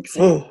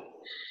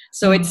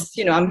 So it's,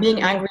 I'm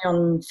being angry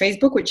on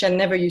Facebook, which I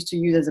never used to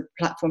use as a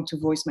platform to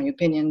voice my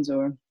opinions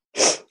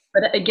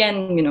but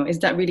again, is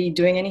that really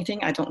doing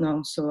anything? I don't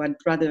know. So I'd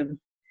rather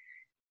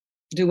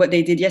do what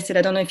they did yesterday.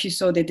 I don't know if you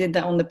saw, they did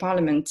that on the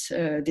Parliament,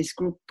 this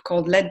group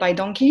called Led by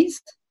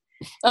Donkeys.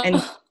 And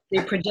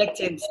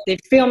they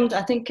filmed,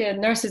 I think,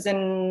 nurses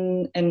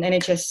and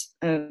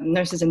NHS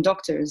nurses and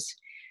doctors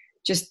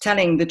just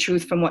telling the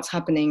truth from what's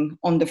happening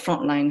on the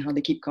front line, how they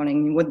keep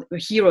calling, what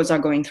heroes are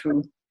going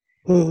through.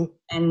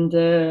 And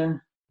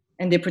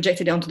they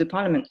projected it onto the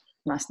Parliament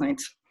last night.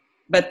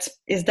 But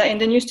is that in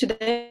the news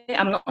today?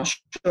 I'm not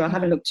sure. I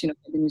haven't looked, at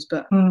the news,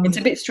 but it's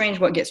a bit strange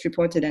what gets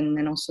reported,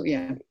 and also,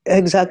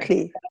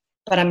 Exactly.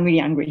 But I'm really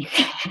angry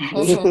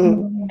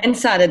and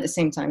sad at the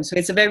same time. So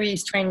it's a very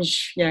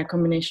strange,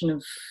 combination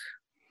of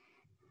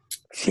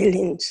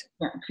feelings.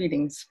 Yeah,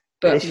 feelings.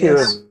 But the issue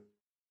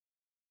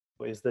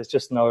is there's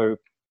just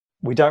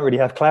we don't really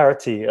have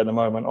clarity at the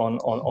moment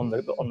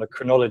on the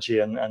chronology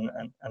and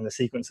the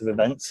sequence of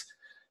events.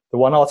 The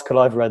one article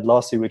I've read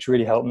last week, which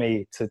really helped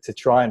me to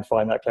try and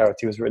find that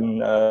clarity, was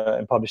written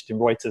and published in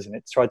Reuters, and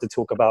it tried to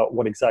talk about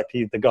what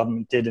exactly the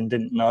government did and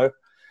didn't know.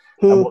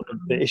 And what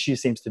the issue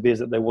seems to be is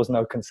that there was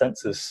no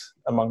consensus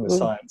among the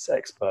science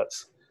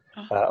experts.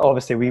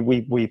 Obviously,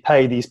 we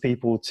pay these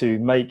people to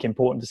make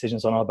important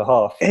decisions on our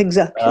behalf.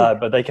 Exactly.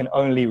 But they can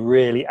only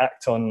really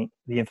act on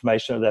the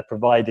information that they're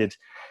provided.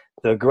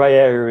 The grey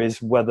area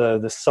is whether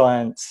the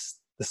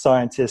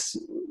scientists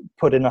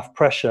put enough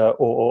pressure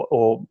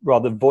or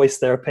rather voice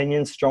their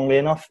opinions strongly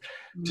enough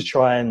to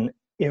try and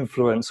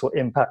influence or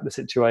impact the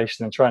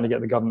situation and trying to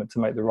get the government to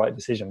make the right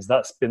decisions.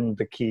 That's been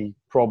the key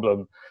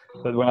problem.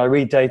 But when I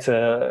read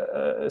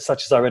data,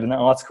 such as I read in that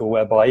article,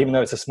 whereby even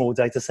though it's a small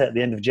data set, at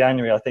the end of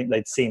January, I think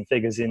they'd seen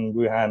figures in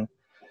Wuhan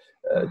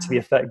to the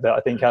effect that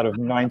I think out of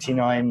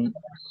 99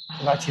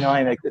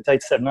 the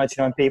data set of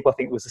 99 people, I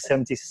think it was a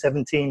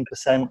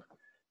 17%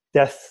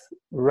 death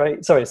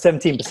rate,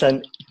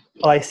 17%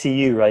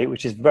 ICU rate,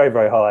 which is very,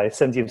 very high.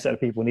 17% of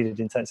people needed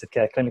intensive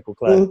care clinical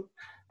care,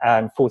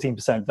 and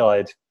 14%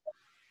 died.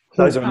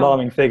 Those are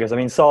alarming figures. I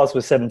mean, SARS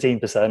was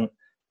 17%,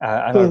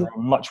 and over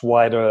much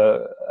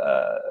wider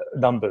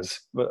numbers,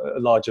 a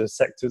larger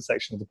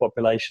section of the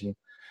population.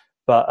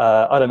 But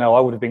I don't know, I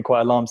would have been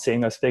quite alarmed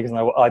seeing those figures.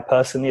 And I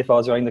personally, if I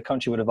was running the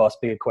country, would have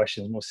asked bigger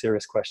questions, more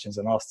serious questions,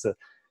 and asked to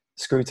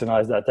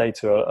scrutinize that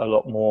data a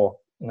lot more,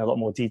 in a lot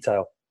more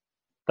detail.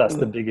 That's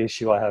the big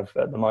issue I have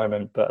at the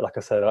moment. But like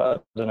I said, I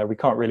don't know, we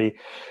can't really,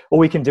 all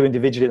we can do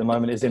individually at the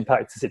moment is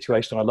impact the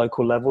situation on a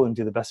local level and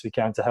do the best we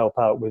can to help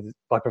out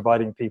by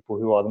providing people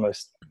who are the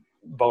most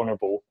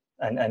vulnerable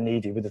and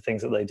needy with the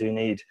things that they do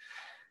need.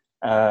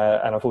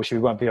 And unfortunately,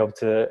 we won't be able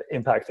to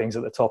impact things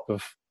at the top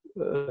of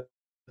the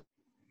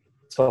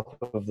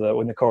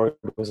in the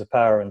corridors of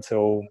power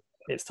until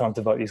it's time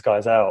to vote these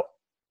guys out.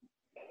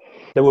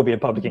 There will be a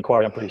public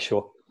inquiry, I'm pretty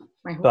sure.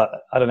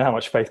 But I don't know how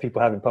much faith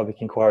people have in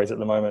public inquiries at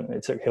the moment.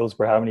 It took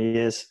Hillsborough how many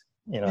years?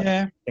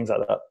 Things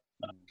like that.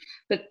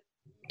 But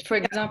for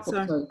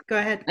example, go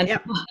ahead. And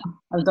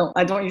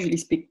I don't usually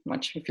speak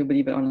much, if you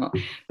believe it or not.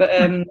 But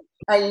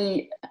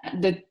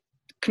the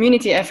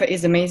community effort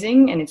is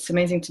amazing, and it's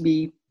amazing to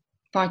be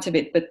part of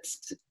it. But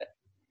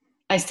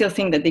I still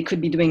think that they could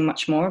be doing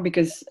much more,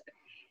 because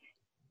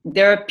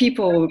there are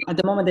people at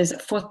the moment. There's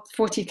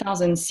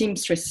 40,000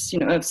 seamstresses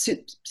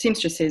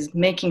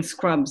making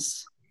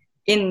scrubs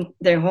in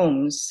their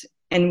homes,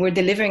 and we're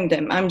delivering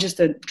them. I'm just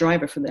a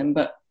driver for them,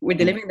 but we're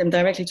delivering them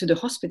directly to the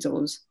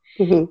hospitals.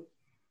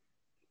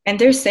 And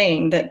they're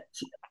saying that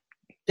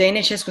the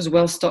NHS was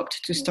well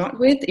stocked to start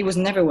with. It was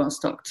never well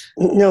stocked.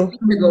 No. 3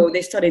 weeks ago,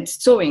 they started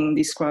sewing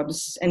these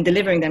scrubs and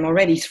delivering them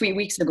already 3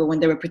 weeks ago,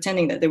 when they were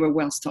pretending that they were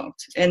well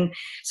stocked. And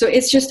so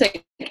it's just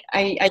like,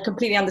 I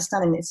completely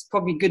understand, and it's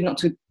probably good not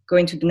to go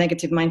into the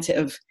negative mindset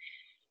of,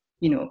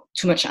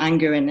 too much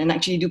anger and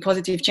actually do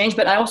positive change.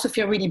 But I also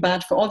feel really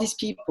bad for all these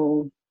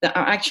people that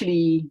are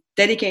actually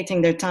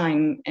dedicating their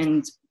time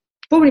and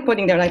probably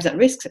putting their lives at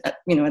risk at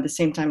the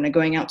same time, like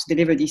going out to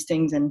deliver these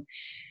things.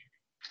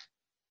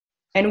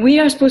 And we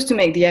are supposed to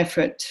make the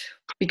effort,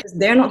 because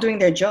they're not doing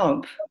their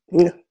job.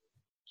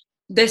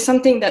 There's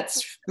something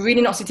that's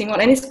really not sitting well,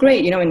 and it's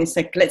great, and it's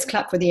like, let's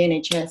clap for the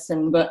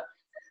NHS, but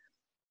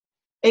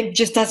it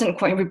just doesn't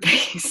quite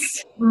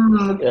replace.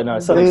 Yeah, no,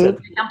 it's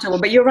unacceptable.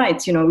 But you're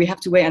right, we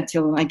have to wait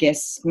until, I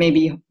guess,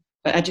 maybe,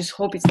 but I just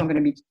hope it's not going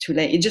to be too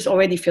late. It just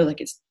already feels like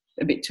it's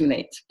a bit too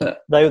late.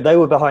 But they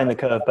were behind the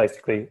curve,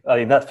 basically. I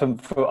mean, that's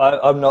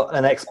I'm not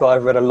an expert.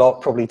 I've read a lot,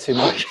 probably too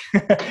much.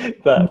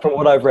 But from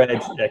what I've read,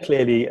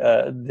 clearly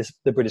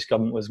the British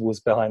government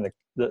was behind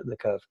the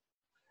curve.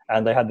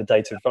 And they had the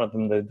data in front of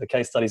them. The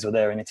case studies were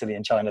there in Italy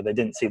and China. They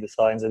didn't see the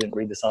signs. They didn't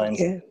read the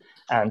signs.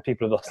 And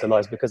people have lost their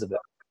lives because of it.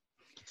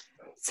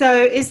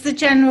 So is the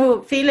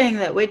general feeling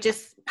that we're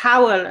just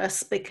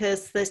powerless,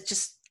 because there's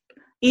just,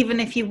 even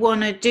if you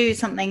want to do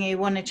something, you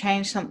want to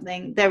change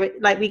something,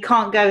 like we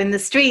can't go in the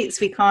streets,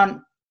 we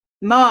can't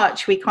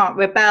march, we can't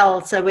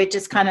rebel, so we're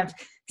just kind of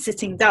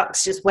sitting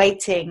ducks, just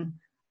waiting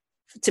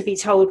to be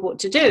told what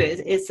to do?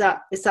 Is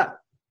that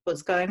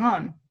what's going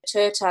on?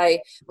 Duterte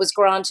was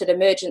granted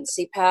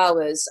emergency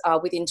powers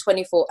within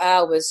 24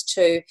 hours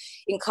to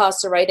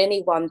incarcerate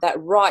anyone that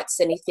writes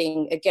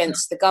anything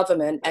against the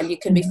government, and you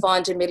can be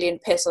fined £1 million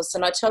pesos.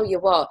 And I tell you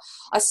what,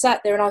 I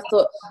sat there and I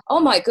thought, oh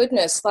my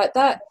goodness, like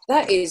that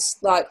is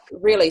like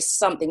really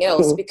something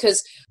else,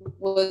 because it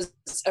was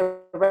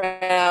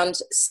around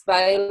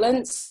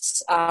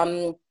surveillance,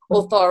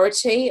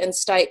 authority and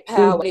state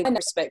power. In that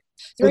respect,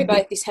 threw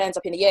both his hands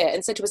up in the air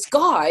and said to us,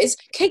 guys,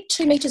 keep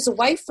 2 meters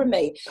away from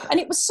me. And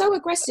it was so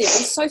aggressive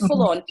and so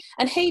full on.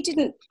 And he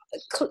didn't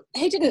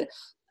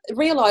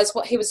realise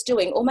what he was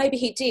doing, or maybe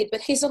he did,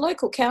 but he's a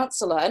local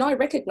councillor and I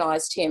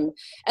recognised him.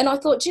 And I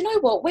thought, do you know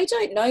what? We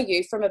don't know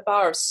you from a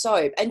bar of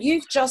soap, and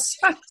you've just,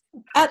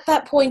 at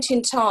that point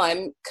in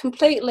time,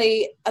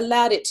 completely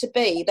allowed it to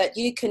be that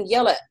you can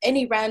yell at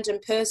any random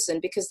person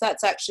because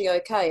that's actually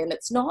okay, and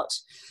it's not.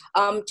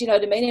 Do you know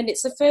what I mean? And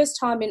it's the first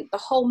time in the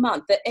whole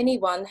month that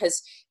anyone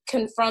has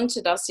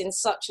confronted us in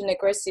such an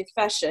aggressive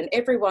fashion.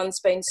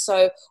 Everyone's been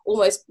so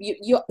almost,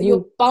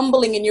 you're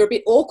bumbling and you're a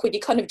bit awkward.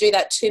 You kind of do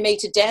that 2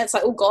 meter dance,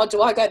 like, oh God,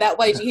 do I go that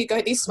way? Do you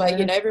go this way?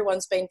 You know,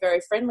 everyone's been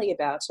very friendly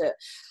about it.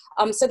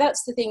 So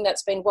that's the thing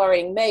that's been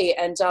worrying me.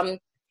 And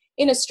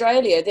in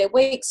Australia, they're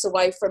weeks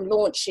away from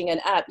launching an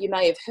app. You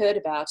may have heard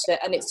about it,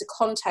 and it's a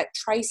contact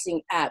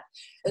tracing app.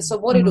 And so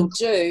what it'll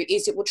do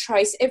is it will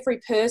trace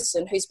every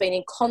person who's been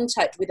in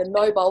contact with a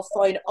mobile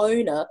phone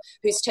owner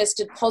who's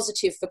tested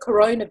positive for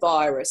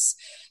coronavirus.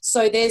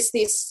 So there's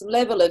this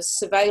level of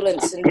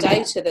surveillance and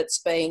data that's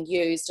being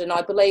used. And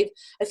I believe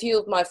a few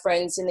of my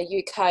friends in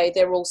the UK,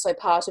 they're also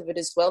part of it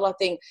as well. I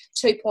think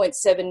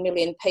 2.7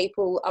 million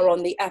people are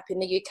on the app in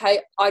the UK.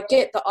 I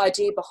get the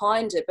idea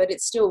behind it, but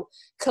it's still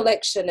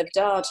collection of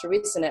data,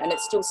 isn't it? And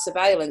it's still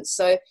surveillance.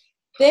 So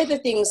they're the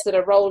things that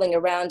are rolling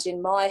around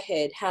in my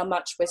head, how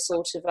much we're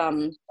sort of,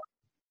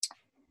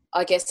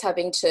 I guess,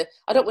 having to,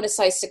 I don't want to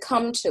say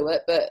succumb to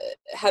it, but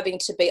having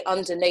to be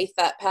underneath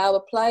that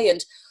power play.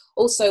 And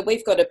also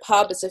we've got a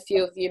pub, as a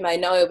few of you may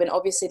know, and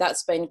obviously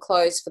that's been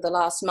closed for the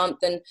last month.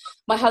 And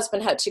my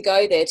husband had to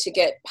go there to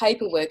get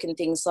paperwork and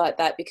things like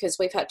that because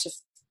we've had to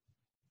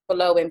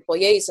follow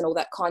employees and all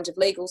that kind of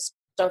legal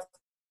stuff.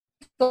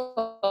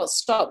 Got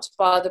stopped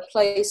by the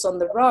police on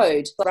the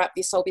road, wrap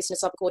this whole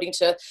business up according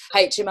to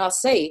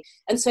HMRC.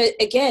 And so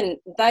again,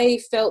 they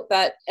felt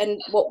that,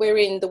 and what we're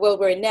in, the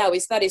world we're in now,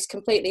 is that is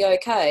completely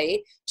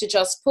okay to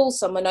just pull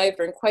someone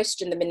over and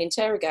question them and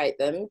interrogate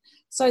them.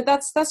 So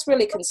that's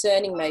really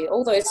concerning me.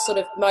 All those sort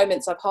of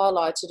moments I've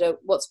highlighted are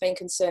what's been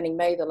concerning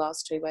me the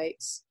last 2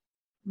 weeks.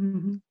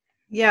 Mm-hmm.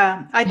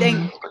 Yeah, I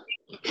think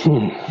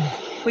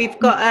we've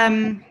got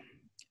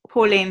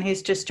Pauline,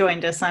 who's just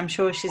joined us. I'm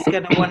sure she's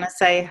going to want to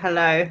say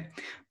hello.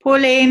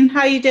 Pauline,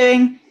 how are you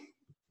doing?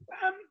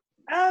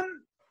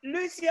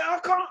 Lucy, I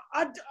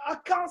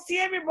can't see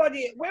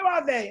everybody. Where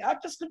are they? I'm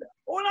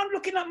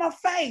looking at my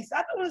face.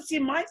 I don't want to see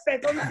my face.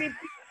 I want to see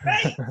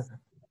people's face.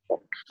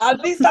 At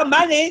least I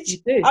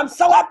managed. I'm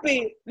so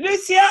happy.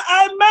 Lucia,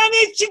 I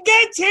managed to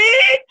get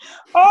in.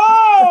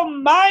 Oh,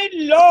 my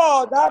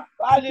Lord.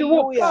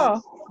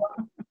 Hallelujah.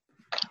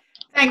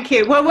 Thank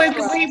you. Well,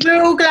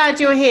 we're all glad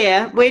you're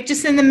here. We're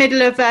just in the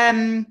middle of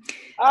a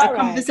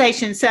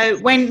conversation. So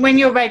when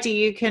you're ready,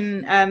 you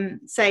can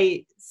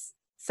say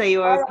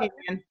your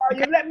opinion.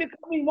 You let me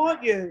come in,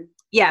 won't you?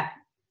 Yeah.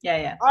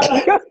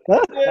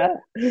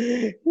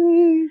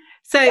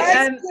 So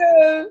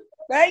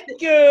thank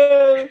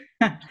you.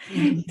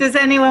 Does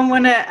anyone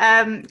want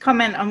to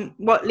comment on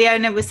what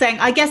Leona was saying?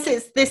 I guess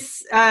it's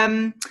this,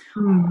 often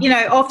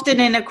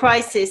in a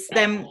crisis,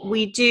 then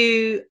we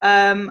do,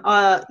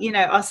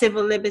 our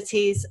civil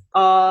liberties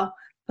are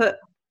put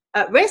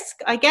at risk,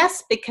 I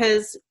guess,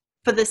 because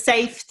for the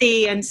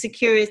safety and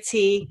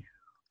security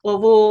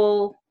of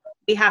all,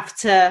 we have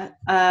to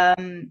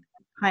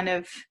kind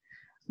of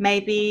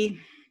maybe...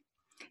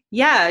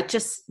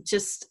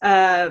 just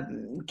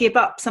give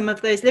up some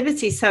of those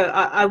liberties. So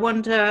I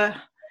wonder,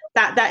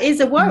 that is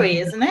a worry,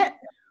 isn't it?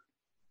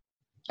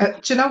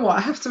 Do you know what?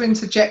 I have to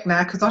interject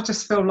now because I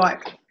just feel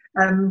like,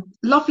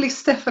 lovely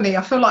Stephanie,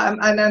 I feel like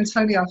and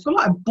Antonio, I feel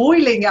like I'm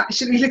boiling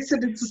actually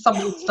listening to some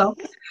of the stuff.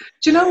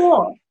 Do you know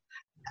what?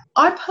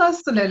 I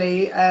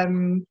personally,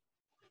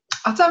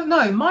 I don't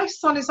know. My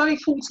son is only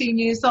 14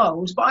 years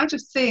old, but I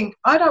just think,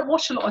 I don't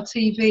watch a lot of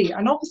TV,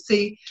 and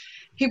obviously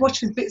he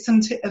watches bits of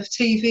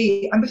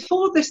TV. And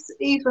before this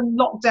even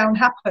lockdown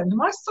happened,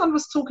 my son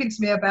was talking to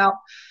me about,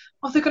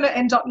 they're going to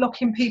end up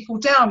locking people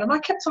down. And I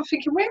kept on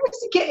thinking, where is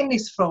he getting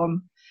this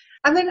from?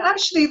 And then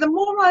actually, the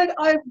more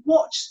I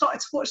started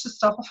to watch the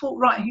stuff, I thought,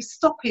 right, I'm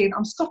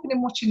stopping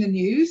him watching the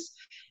news,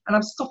 and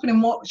I'm stopping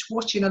him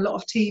watching a lot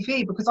of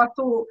TV, because I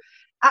thought,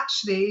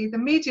 actually, the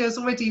media is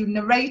already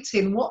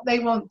narrating what they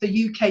want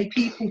the UK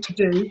people to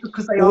do,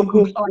 because they are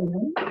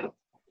compliant.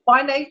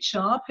 By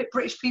nature,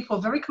 British people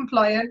are very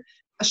compliant,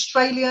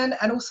 Australian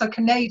and also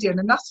Canadian,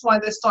 and that's why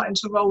they're starting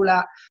to roll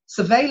out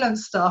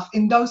surveillance stuff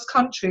in those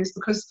countries,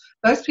 because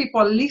those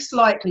people are least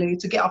likely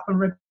to get up and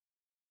rebel.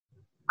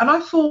 And I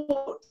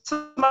thought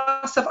to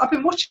myself, I've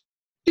been watching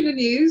the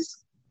news,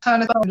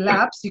 turn it on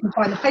labs, you can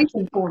find a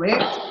patent for it.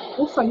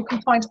 Also, you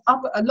can find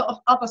a lot of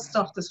other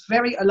stuff that's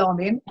very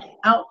alarming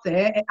out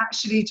there. It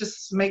actually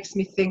just makes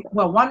me think,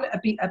 well, one, a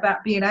bit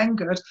about being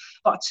angered,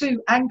 but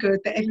two, angered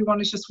that everyone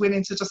is just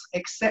willing to just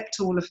accept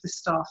all of this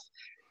stuff.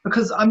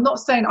 Because I'm not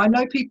saying, I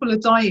know people are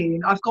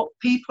dying. I've got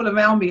people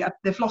around me,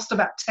 they've lost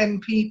about 10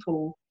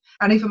 people.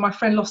 And even my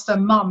friend lost her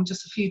mum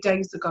just a few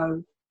days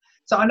ago.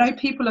 So I know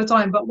people are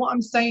dying, but what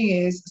I'm saying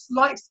is,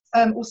 like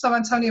also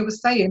Antonio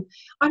was saying,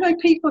 I know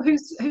people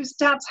whose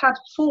dads had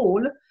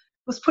fall,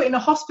 was put in a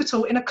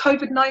hospital in a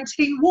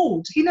COVID-19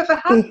 ward. He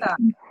never had that.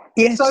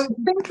 Yes. So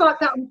things like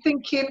that, I'm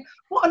thinking,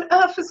 what on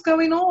earth is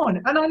going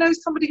on? And I know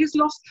somebody who's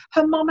lost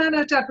her mum and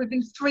her dad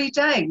within 3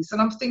 days,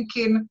 and I'm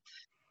thinking,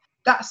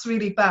 that's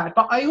really bad.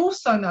 But I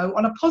also know,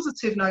 on a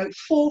positive note,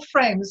 4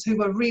 friends who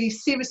were really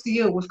seriously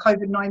ill with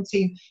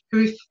COVID-19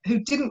 who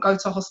didn't go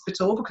to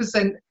hospital because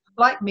then,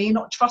 like me,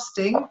 not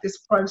trusting this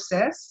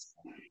process,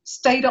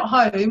 stayed at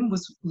home,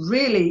 was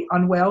really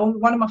unwell.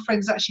 One of my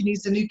friends actually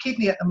needs a new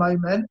kidney at the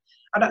moment.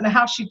 I don't know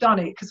how she'd done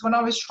it, because when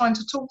I was trying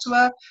to talk to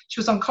her, she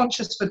was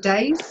unconscious for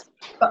days,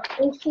 but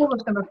all 4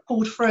 of them have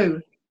pulled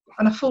through.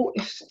 And I thought,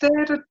 if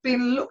they'd have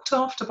been looked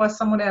after by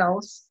someone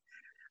else,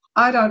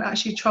 I don't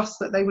actually trust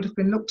that they would have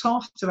been looked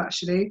after,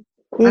 actually.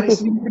 And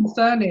it's really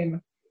concerning.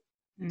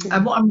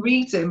 And what I'm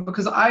reading,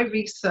 because I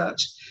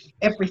research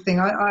everything,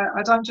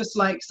 I don't just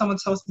like someone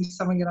tells me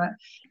something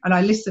and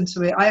I listen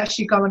to it. I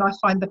actually go and I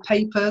find the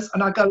papers,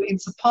 and I go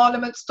into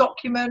Parliament's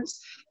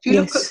documents. If you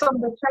look at some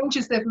of the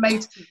changes they've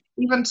made,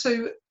 even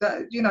to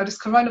this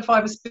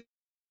coronavirus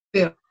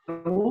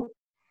bill,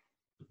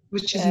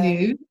 which is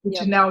new,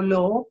 which is now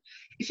law.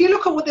 If you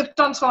look at what they've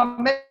done to our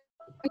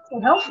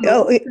mental health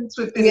since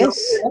we've been locked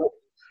out,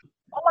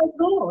 oh my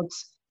God.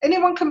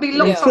 Anyone can be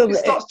locked up who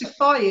starts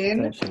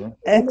defying.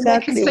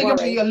 Exactly. They can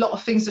say a lot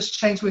of things has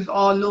changed with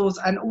our laws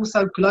and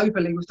also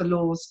globally with the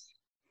laws.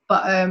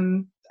 But I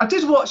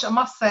did watch, I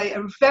must say,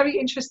 a very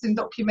interesting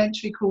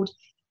documentary called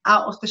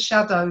Out of the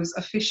Shadows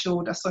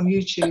Official, that's on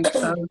YouTube.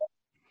 So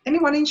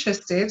anyone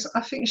interested,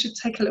 I think you should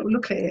take a little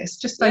look at it. It's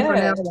just over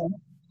an hour.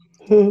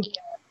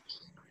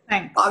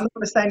 Thanks. I'm not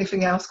going to say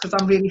anything else because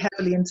I'm really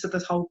heavily into the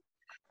whole.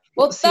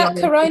 Well, that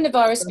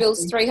coronavirus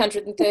bill's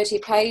 330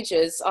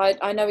 pages.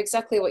 I know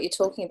exactly what you're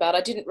talking about.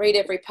 I didn't read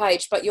every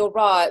page, but you're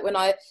right. When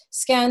I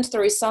scanned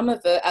through some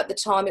of it at the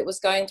time it was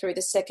going through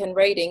the second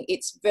reading,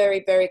 it's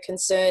very, very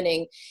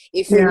concerning.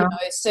 If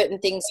certain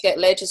things get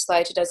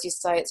legislated, as you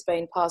say, it's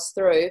been passed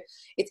through,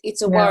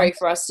 it's a worry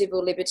for our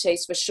civil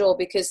liberties for sure,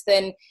 because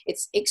then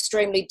it's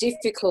extremely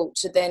difficult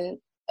to then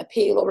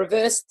appeal or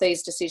reverse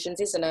these decisions,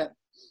 isn't it?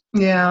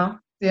 Yeah.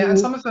 Yeah, and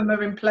some of them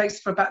are in place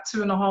for about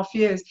 2.5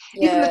 years.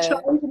 Even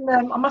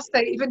I must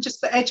say, even just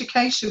for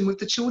education with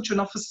the children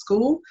off of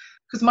school,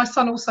 because my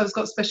son also has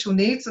got special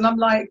needs, and I'm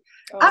like,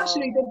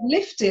 actually, they've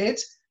lifted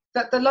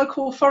that the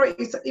local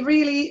authorities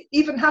really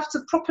even have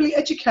to properly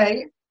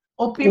educate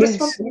or be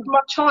responsible for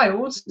my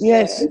child,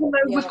 even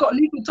though we've got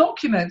legal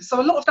documents.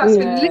 So a lot of that's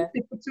been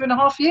lifted for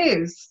 2.5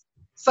 years.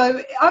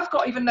 So I've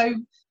got even no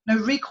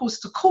recourse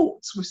to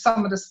courts with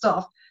some of the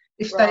stuff.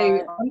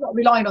 I'm not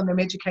relying on them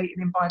educating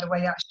him, by the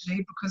way,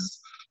 actually,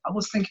 because I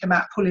was thinking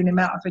about pulling him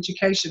out of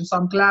education. So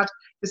I'm glad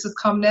this has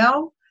come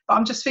now. But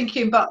I'm just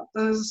thinking, but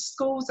the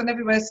schools and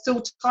everywhere is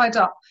still tied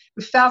up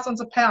with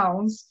thousands of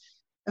pounds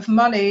of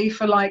money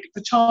for like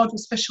the child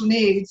with special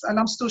needs. And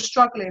I'm still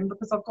struggling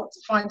because I've got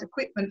to find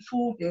equipment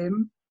for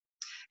him.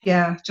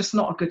 Yeah, just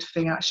not a good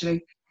thing,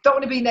 actually. Don't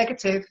want to be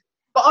negative.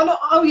 But on a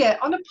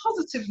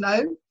positive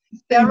note,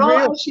 there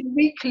are actually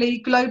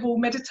weekly global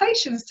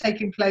meditations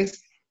taking place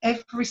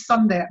every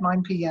Sunday at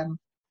 9 p.m.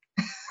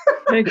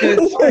 Very good.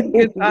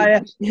 I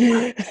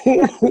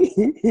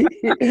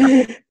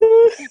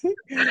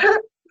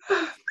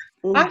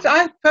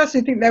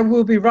personally think there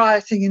will be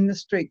rioting in the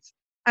streets.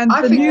 And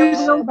the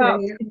news about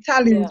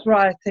Italians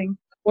rioting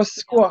was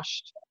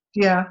squashed.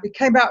 Yeah. It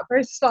came out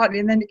very slightly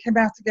and then it came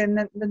out again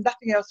and then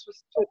nothing else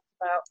was talked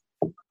about.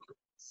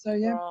 So,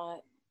 yeah.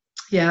 Right.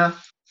 Yeah.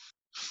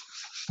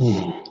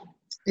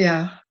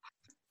 Yeah.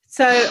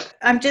 So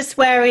I'm just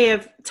wary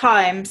of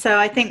time. So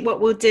I think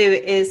what we'll do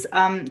is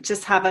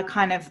just have a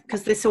kind of,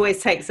 because this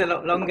always takes a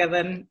lot longer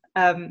than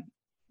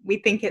we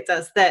think it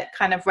does, that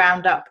kind of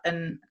round up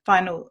and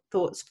final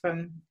thoughts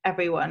from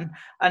everyone.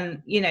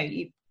 And,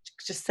 you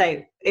just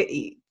say,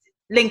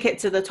 link it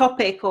to the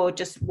topic or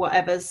just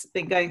whatever's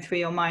been going through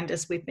your mind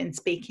as we've been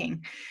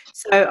speaking.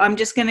 So I'm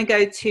just going to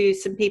go to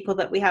some people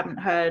that we haven't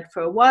heard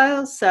for a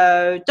while.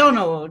 So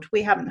Donald,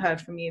 we haven't heard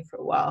from you for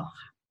a while.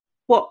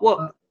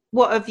 What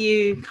have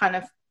you kind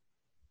of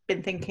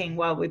been thinking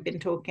while we've been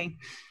talking?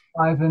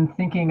 I've been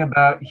thinking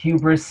about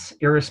hubris,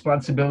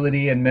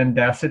 irresponsibility, and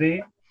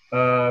mendacity.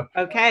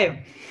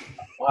 Okay.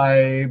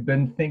 I've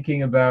been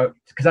thinking about,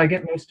 because I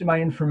get most of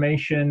my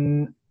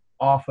information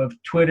off of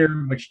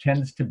Twitter, which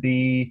tends to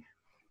be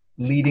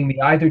leading me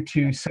either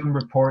to some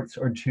reports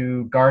or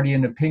to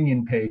Guardian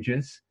opinion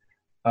pages.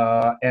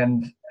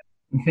 And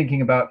I'm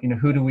thinking about,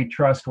 who do we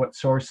trust? What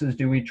sources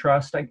do we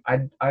trust?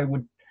 I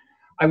would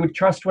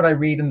trust what I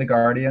read in The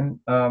Guardian.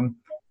 And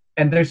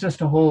there's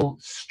just a whole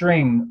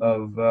string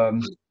of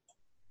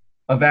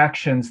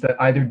actions that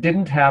either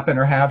didn't happen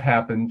or have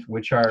happened,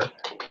 which are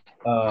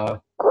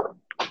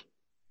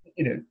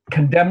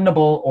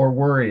condemnable or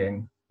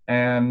worrying.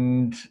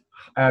 And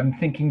I'm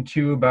thinking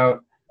too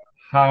about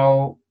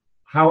how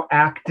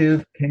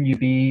active can you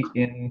be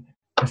in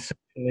a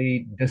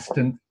socially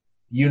distant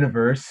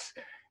universe,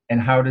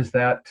 and how does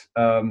that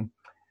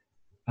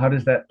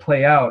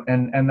play out?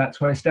 And that's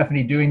why,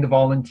 Stephanie, doing the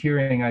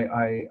volunteering,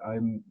 I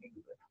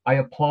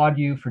applaud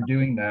you for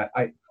doing that.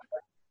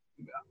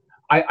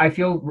 I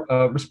feel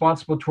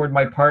responsible toward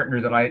my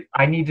partner, that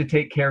I need to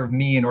take care of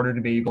me in order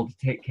to be able to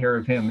take care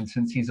of him. And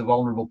since he's a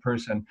vulnerable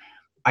person,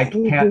 I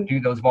can't do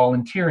those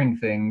volunteering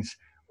things,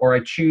 or I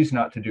choose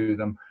not to do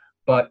them.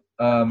 But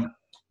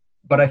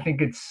I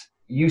think it's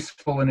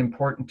useful and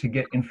important to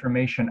get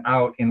information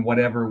out in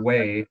whatever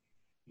way,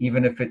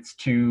 even if it's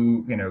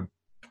to,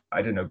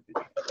 I don't know.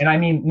 And I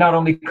mean, not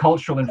only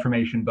cultural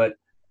information, but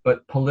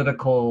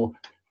political,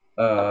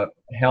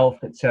 health,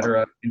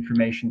 etc.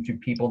 information to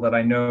people that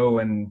I know,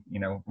 and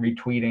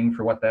retweeting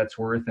for what that's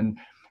worth, and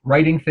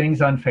writing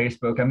things on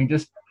Facebook. I mean,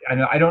 just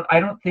I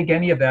don't think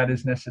any of that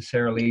is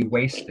necessarily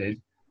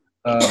wasted.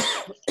 My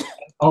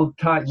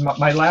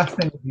last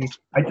thing would be,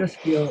 I just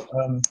feel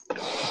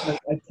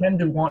I tend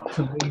to want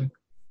to live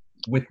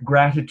with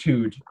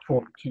gratitude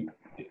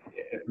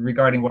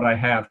regarding what I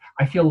have.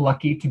 I feel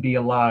lucky to be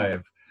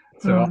alive,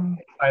 so I'll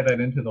tie that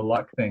into the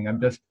luck thing. I'm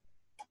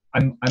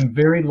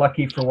very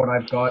lucky for what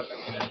I've got.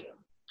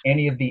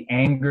 Any of the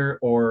anger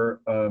or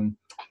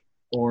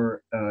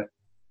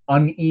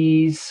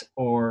unease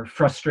or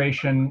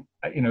frustration,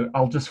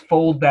 I'll just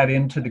fold that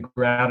into the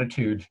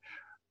gratitude,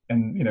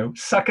 and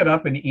suck it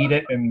up and eat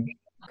it, and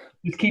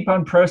just keep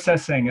on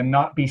processing and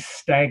not be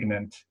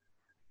stagnant.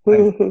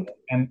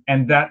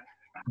 And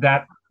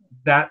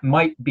that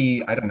might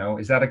be, I don't know,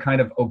 is that a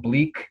kind of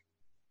oblique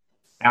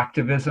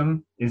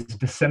activism? Is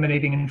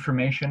disseminating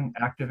information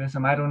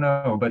activism? I don't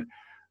know, but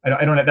I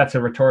don't know. That's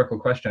a rhetorical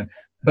question.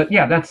 But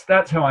yeah,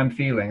 that's how I'm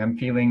feeling. I'm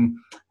feeling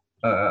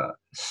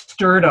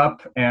stirred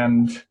up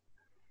and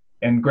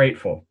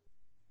grateful.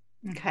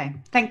 Okay,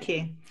 thank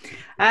you.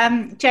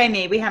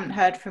 Jamie, we haven't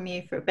heard from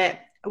you for a bit.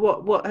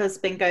 What has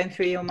been going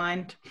through your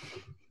mind?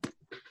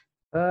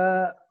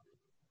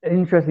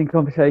 Interesting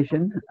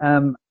conversation,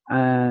 and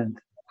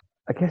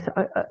I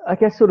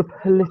guess sort of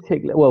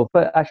politically, well,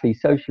 but actually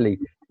socially,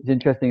 it's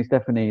interesting.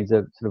 Stephanie is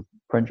a sort of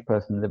French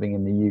person living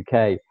in the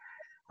UK.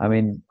 I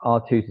mean,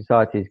 our two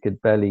societies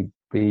could barely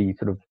be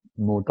sort of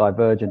more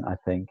divergent, I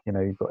think.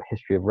 You've got a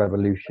history of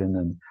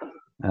revolution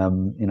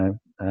and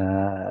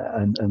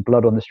and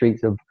blood on the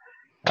streets of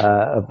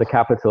the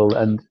capital,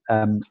 and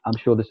I'm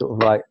sure the sort of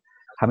like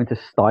having to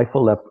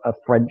stifle a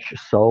French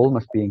soul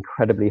must be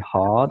incredibly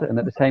hard. And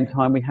at the same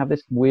time, we have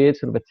this weird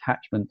sort of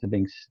attachment to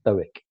being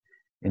stoic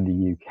in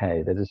the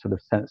UK. There's a sort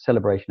of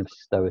celebration of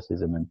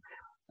stoicism, and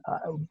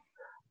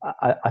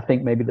I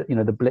think maybe that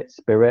the Blitz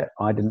spirit.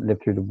 I didn't live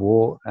through the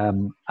war.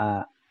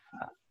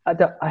 I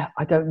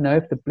don't know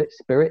if the Blitz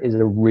spirit is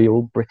a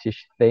real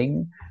British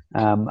thing.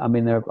 I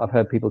mean, I've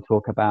heard people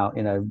talk about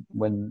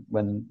when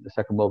the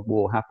Second World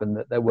War happened,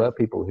 that there were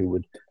people who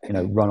would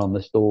run on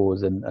the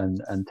stores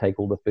and take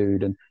all the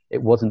food, and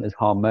it wasn't as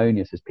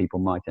harmonious as people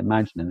might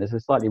imagine. And there's a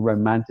slightly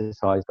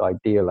romanticized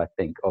ideal, I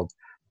think, of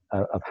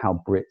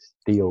how Brits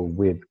deal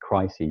with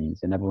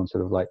crises, and everyone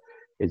sort of like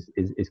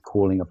is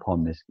calling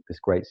upon this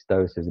great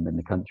stoicism in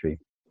the country,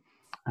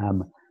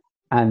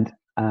 and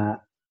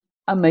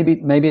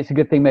maybe it's a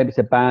good thing, maybe it's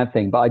a bad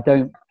thing, but I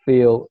don't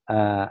feel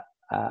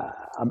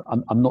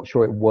I'm not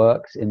sure it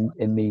works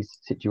in these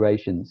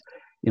situations.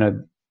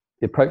 The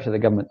approach that the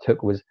government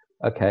took was,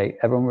 okay,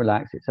 everyone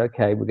relax, it's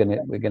okay, we're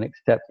gonna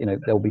accept,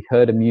 there'll be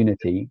herd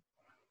immunity,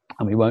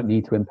 and we won't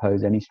need to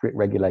impose any strict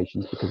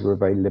regulations because we're a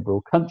very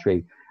liberal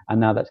country. And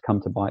now that's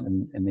come to bite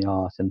them in the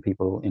arse, and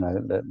people,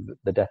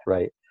 the death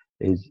rate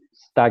is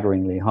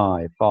staggeringly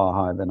high, far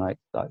higher than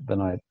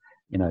I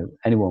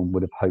anyone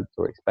would have hoped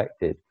or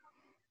expected.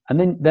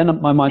 And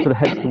then my mind sort of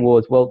heads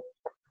towards, well,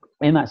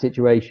 in that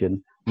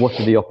situation, what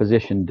are the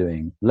opposition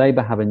doing?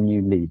 Labour have a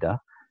new leader,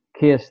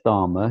 Keir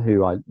Starmer,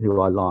 who I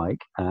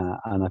like,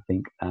 and I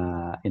think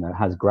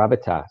has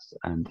gravitas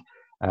and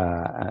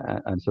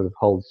sort of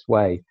holds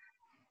sway.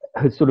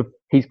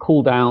 He's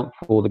called out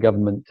for the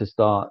government to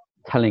start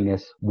telling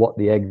us what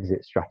the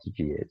exit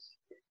strategy is,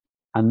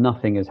 and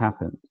nothing has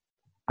happened.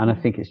 And I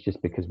think it's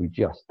just because we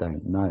just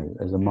don't know.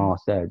 As Amar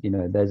said,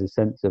 there's a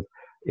sense of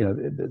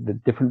the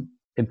different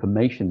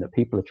information that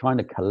people are trying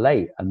to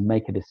collate and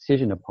make a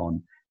decision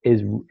upon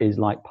is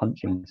like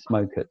punching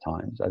smoke at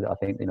times. I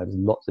think there's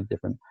lots of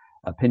different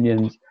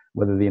opinions.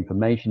 Whether the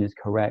information is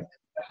correct,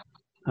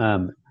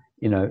 has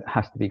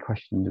to be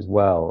questioned as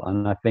well.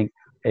 And I think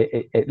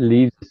it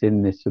leaves us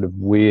in this sort of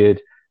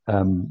weird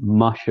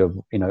mush of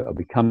are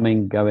we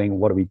coming, going,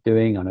 what are we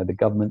doing? I know the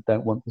government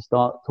don't want to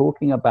start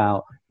talking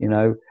about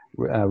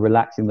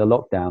relaxing the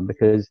lockdown,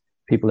 because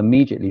people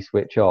immediately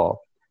switch off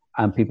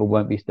and people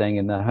won't be staying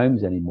in their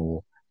homes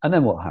anymore. And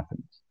then what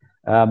happens?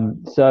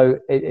 So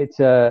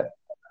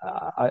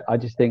I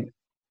just think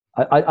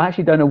I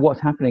actually don't know what's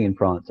happening in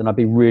France, and I'd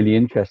be really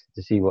interested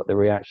to see what the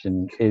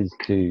reaction is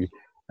to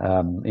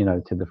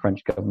to the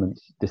French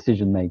government's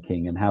decision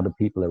making and how the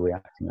people are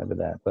reacting over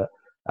there. But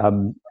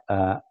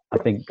I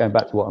think, going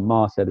back to what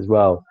Amar said as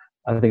well,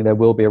 I think there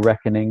will be a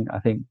reckoning. I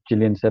think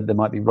Gillian said there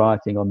might be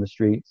rioting on the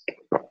streets.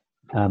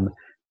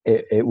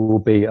 It will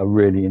be a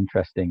really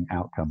interesting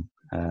outcome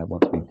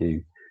once we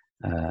do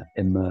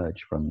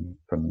emerge from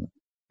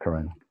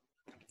Corona.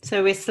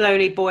 So we're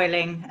slowly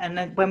boiling, and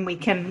then when we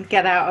can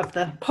get out of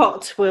the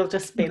pot, we'll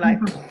just be like...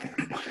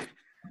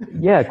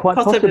 Yeah, quite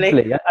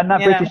possibly. And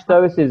that British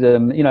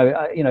Stoicism,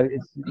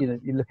 it's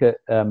you look at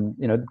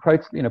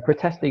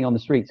protesting on the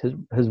streets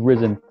has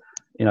risen,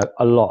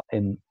 a lot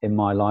in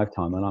my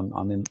lifetime, and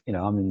I'm in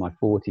my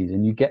 40s,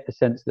 and you get the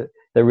sense that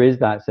there is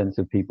that sense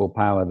of people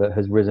power that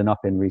has risen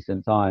up in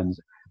recent times.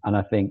 And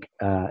I think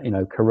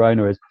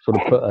Corona has sort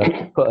of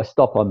put a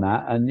stop on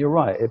that. And you're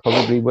right, it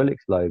probably will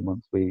explode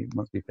once we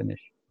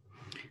finish.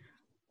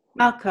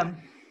 Malcolm,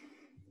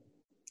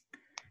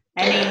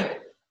 any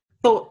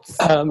thoughts?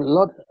 A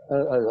lot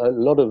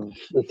of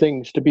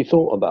things to be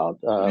thought about.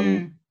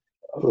 But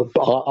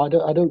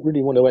I don't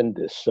really want to end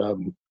this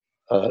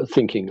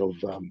thinking of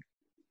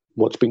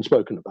what's been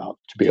spoken about,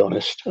 to be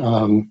honest.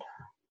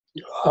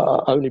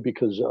 Only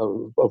because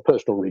of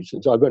personal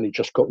reasons. I've only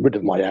just got rid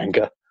of my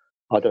anger.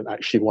 I don't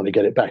actually want to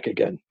get it back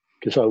again,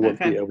 because I won't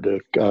be able to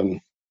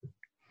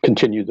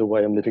continue the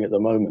way I'm living at the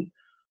moment.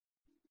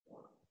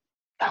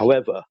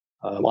 However,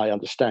 I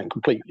understand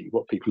completely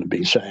what people have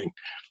been saying,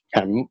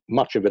 and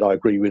much of it I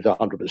agree with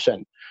 100%,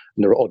 and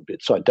there are odd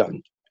bits I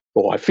don't,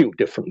 or I feel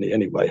differently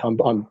anyway.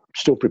 I'm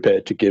still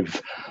prepared to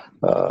give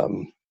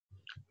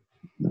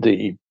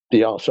the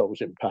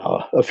arseholes in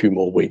power a few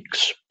more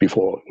weeks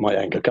before my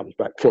anger comes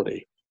back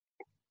fully.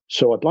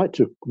 So I'd like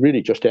to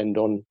really just end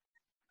on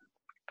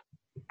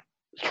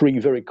 3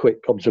 very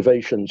quick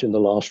observations in the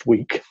last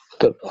week,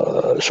 that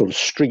sort of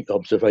street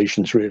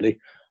observations really.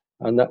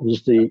 And that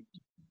was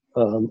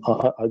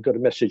I got a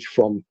message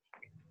from,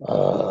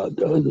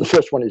 the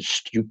first one is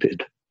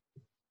stupid.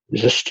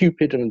 There's a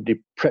stupid and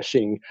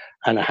depressing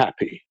and a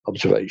happy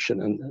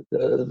observation. And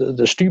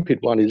the stupid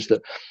one is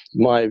that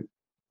my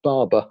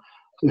barber,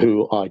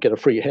 who I get a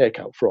free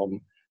haircut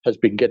from, has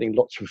been getting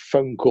lots of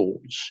phone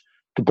calls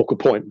to book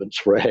appointments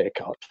for a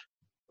haircut.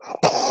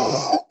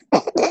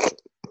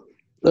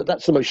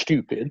 That's the most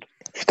stupid.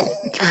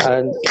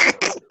 And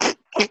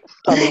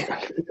I mean,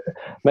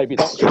 maybe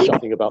that's just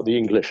something about the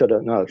English, I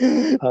don't know.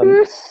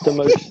 The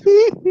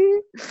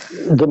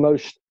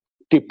most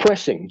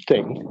depressing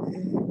thing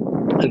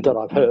that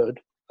I've heard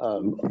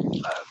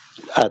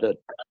at a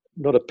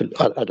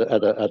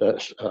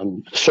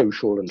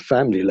social and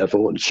family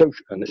level and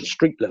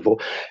street level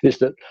is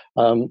that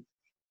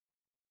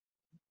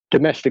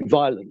domestic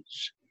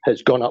violence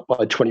has gone up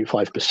by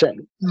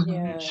 25%.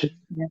 Yeah.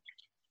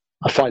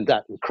 I find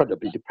that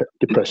incredibly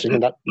depressing,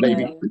 and that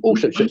maybe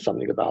also says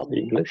something about the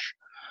English.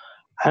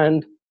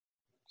 And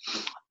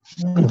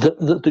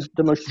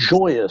the most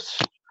joyous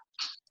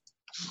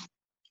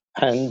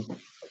and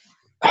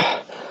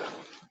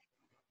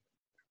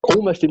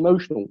almost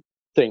emotional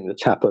thing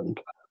that's happened,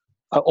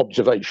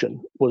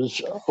 observation,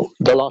 was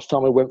the last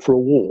time I went for a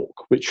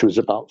walk, which was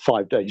about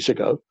 5 days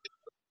ago.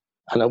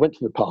 And I went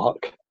to the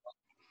park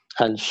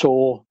and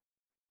saw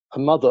a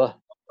mother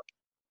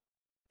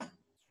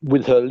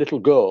with her little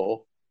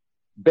girl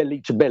belly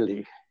to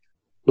belly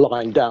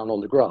lying down on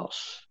the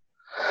grass,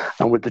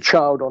 and with the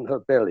child on her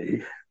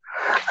belly,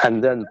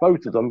 and then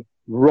both of them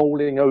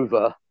rolling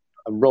over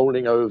and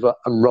rolling over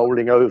and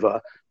rolling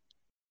over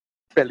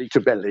belly to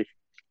belly,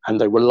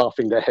 and they were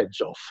laughing their heads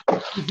off.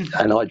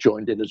 And I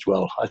joined in as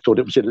well. I thought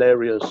it was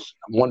hilarious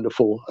and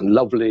wonderful and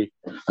lovely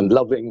and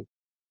loving,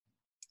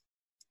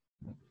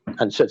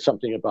 and said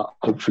something about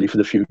hopefully for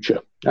the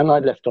future. And I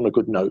left on a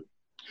good note.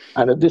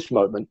 And at this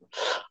moment,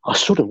 I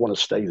sort of want to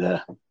stay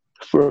there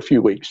for a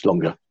few weeks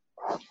longer.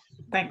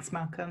 Thanks,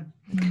 Malcolm.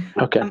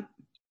 Okay.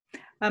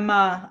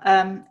 Amar,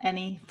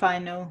 any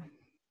final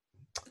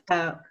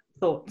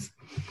thoughts?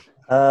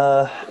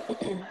 I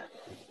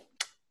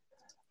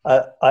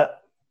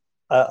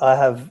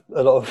have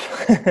a lot of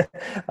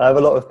I have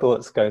a lot of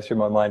thoughts going through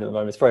my mind at the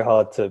moment. It's very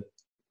hard to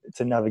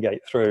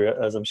navigate through,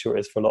 as I'm sure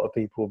it is for a lot of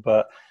people.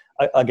 But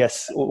I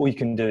guess all you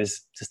can do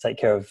is just take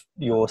care of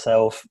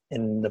yourself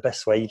in the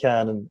best way you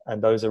can,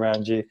 and those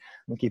around you.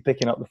 And keep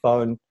picking up the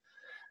phone.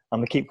 I'm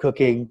gonna keep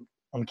cooking.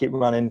 I'm gonna keep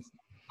running.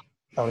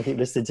 I'm gonna keep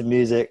listening to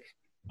music,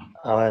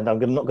 and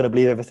I'm not gonna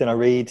believe everything I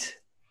read.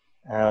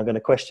 I'm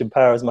gonna question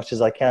power as much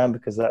as I can,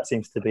 because that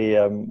seems to be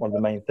one of the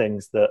main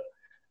things that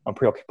I'm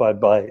preoccupied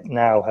by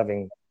now,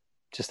 having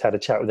just had a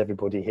chat with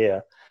everybody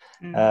here.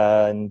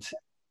 And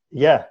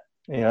yeah,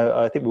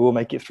 I think we will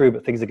make it through,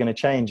 but things are going to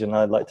change, and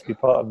I'd like to be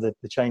part of the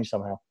change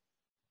somehow.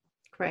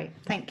 Great,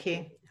 thank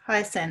you.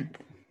 Hyacinth.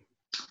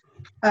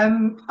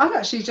 I'd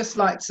actually just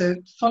like to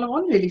follow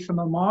on really from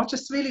Amar,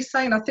 just really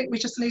saying I think we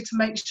just need to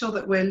make sure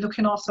that we're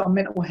looking after our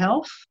mental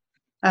health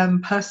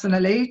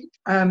personally.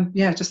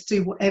 Just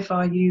do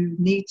whatever you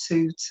need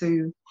to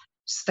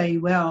stay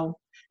well.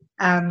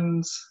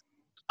 And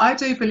I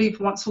do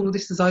believe once all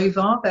this is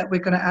over that we're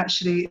going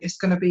to it's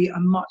going to be a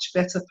much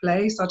better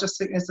place. I just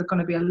think there's going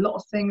to be a lot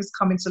of things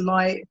coming to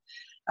light,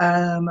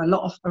 a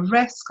lot of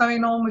arrests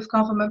going on with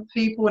government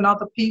people and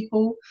other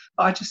people.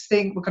 But I just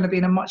think we're going to be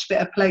in a much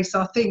better place.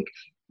 So I think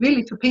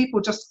really for people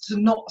just to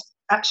not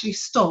actually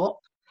stop,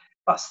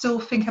 but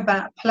still think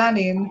about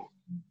planning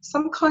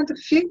some kind of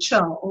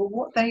future or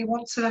what they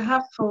want to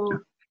have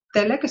for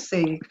their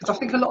legacy. Because I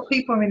think a lot of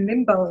people are in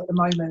limbo at the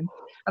moment.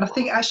 And I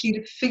think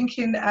actually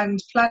thinking and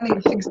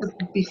planning things to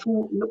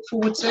look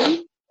forward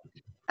to,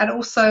 And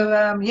also,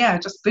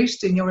 just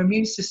boosting your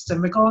immune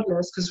system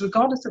regardless, because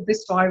regardless of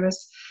this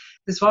virus,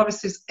 there's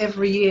viruses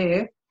every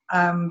year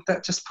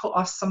that just put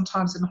us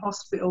sometimes in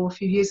hospital. A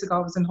few years ago, I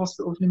was in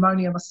hospital with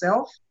pneumonia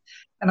myself.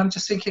 And I'm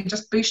just thinking,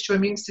 just boost your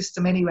immune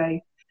system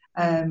anyway.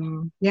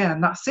 And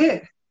that's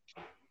it.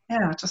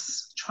 Yeah,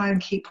 just try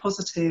and keep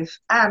positive.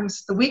 And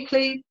the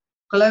weekly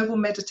global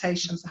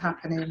meditations are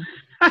happening.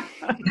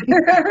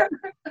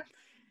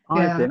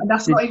 And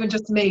that's not even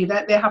just me.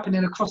 They're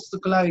happening across the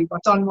globe.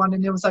 I've done one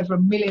and there was over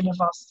 1 million of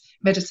us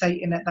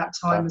meditating at that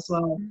time as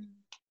well.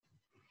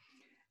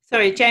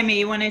 Sorry, Jamie,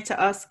 you wanted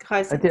to ask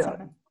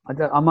something?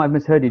 I might have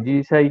misheard you. Did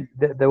you say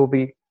that there will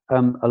be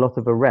a lot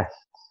of arrests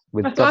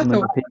with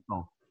government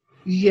people?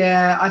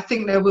 Yeah, I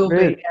think there will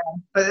be. Yeah.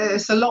 But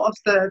it's a lot of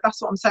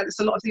that's what I'm saying. It's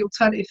a lot of the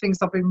alternative things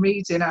I've been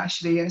reading,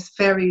 actually. It's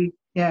very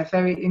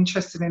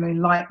interesting and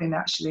enlightening,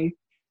 actually.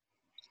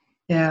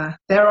 Yeah,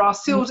 there are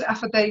sealed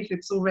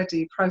affidavits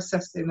already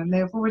processing, and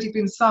there have already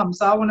been some.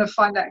 So I want to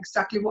find out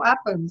exactly what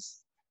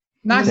happens.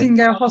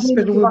 Nightingale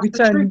Hospital will be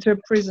turned into a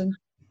prison.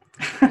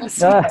 I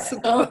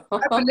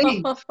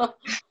believe.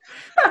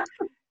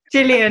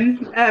 Gillian,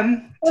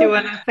 do you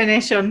want to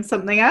finish on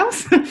something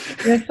else?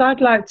 Yes, I'd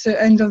like to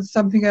end on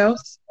something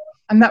else,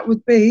 and that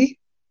would be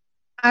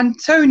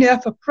Antonia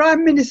for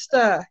Prime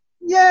Minister.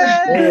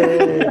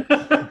 Yay!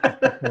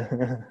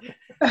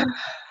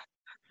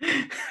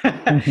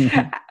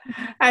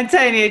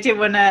 Antonia, do you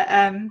want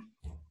to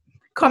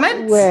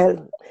comment?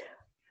 Well,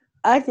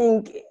 I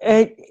think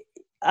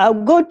I'll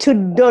go to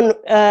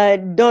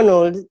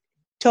Donald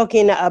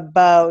talking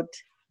about,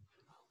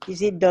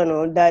 is it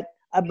Donald,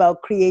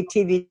 about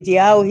creativity,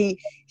 how he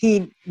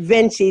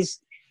vents his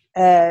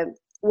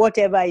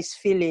whatever he's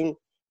feeling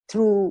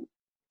through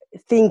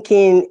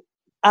thinking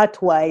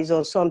artwise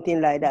or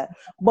something like that.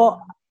 But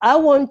I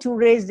want to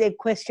raise the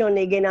question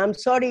again. I'm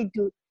sorry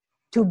to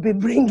be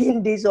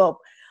bringing this up.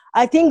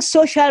 I think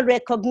social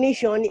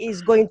recognition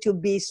is going to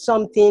be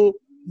something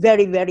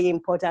very, very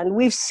important.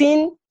 We've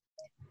seen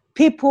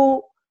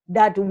people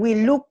that we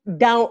look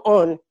down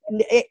on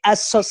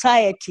as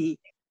society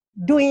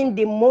doing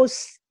the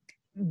most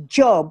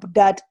job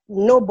that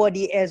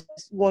nobody else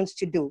wants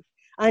to do.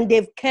 And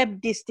they've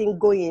kept this thing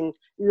going,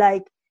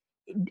 like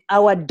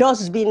our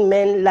dustbin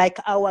men, like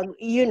our,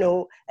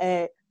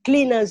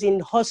 cleaners in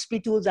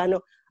hospitals. And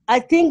I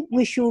think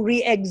we should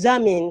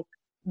re-examine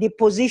the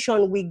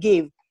position we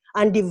give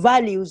and the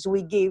values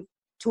we give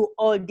to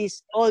all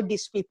these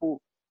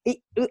people.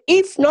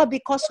 If not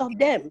because of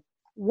them,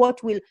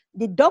 what will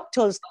the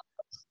doctors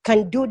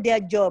can do their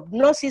job,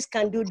 nurses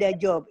can do their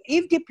job.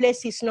 If the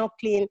place is not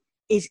clean,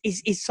 is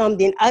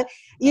something I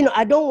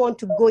don't want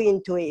to go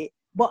into it,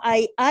 but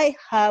I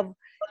have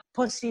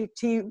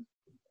positivity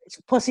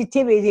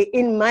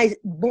in my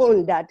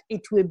bone that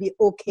it will be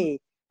okay.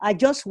 I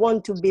just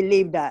want to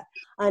believe that.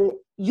 And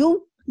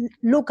you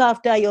look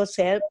after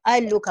yourself,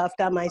 I look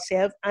after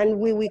myself, and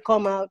we will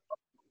come out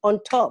on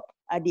top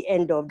at the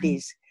end of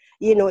this.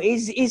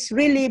 It's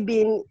really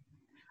been,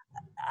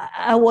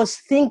 I was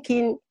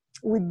thinking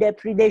with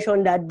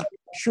depredation that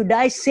should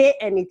I say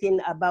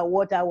anything about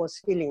what I was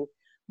feeling?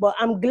 But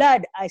I'm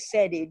glad I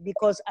said it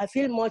because I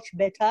feel much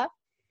better.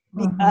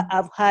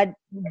 I've had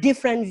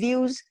different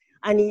views,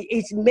 and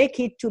it's make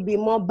it to be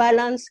more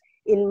balanced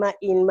in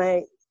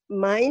my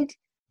mind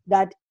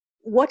that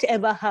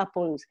whatever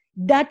happens,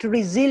 that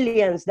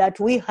resilience that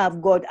we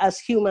have got as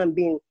human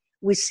beings,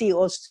 we see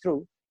us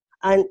through.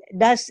 And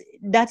that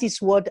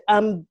is what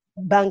I'm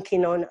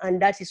banking on,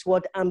 and that is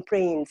what I'm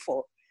praying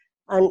for.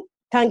 And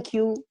thank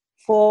you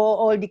for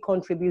all the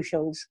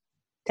contributions.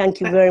 Thank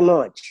you very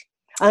much.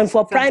 And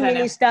for Prime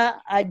Minister,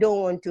 I don't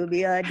want to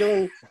be. I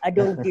don't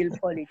deal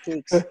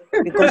politics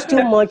because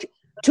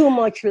too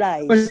much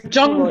lies. Well,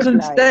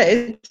 Johnson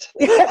said,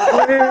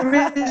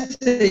 where is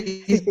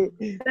he?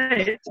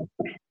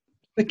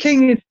 The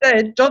King is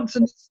dead.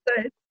 Johnson is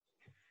dead.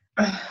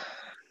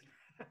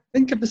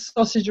 Think of the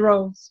sausage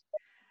rolls.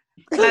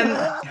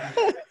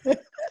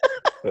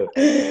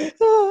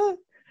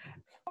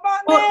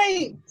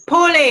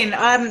 Pauline,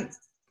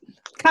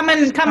 come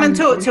and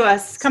talk to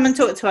us. Come and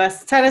talk to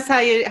us. Tell us how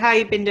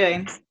you've been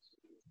doing.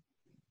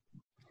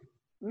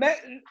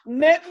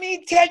 Let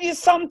me tell you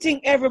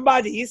something,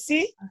 everybody. You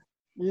see,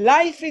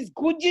 life is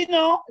good,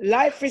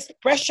 life is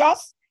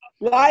precious,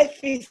 life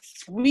is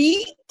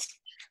sweet.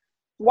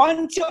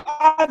 Once you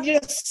have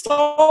your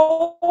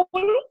soul,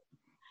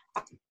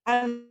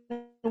 and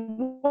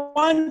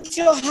once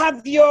you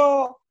have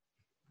your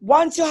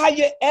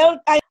health,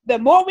 and the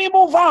more we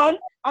move on,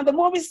 and the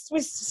more we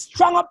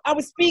strong up and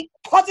we speak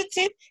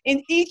positive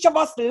in each of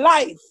us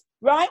life,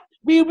 right?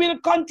 We will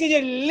continue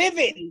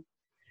living.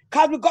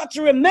 Because we've got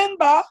to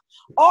remember,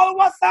 all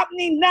what's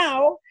happening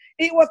now,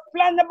 it was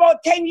planned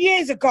about 10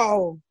 years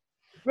ago,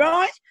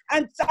 right?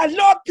 And a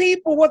lot of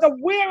people was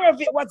aware of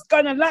it, what's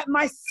going on, like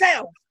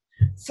myself.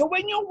 So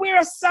when you're aware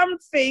of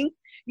something,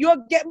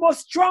 you'll get more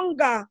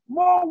stronger,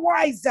 more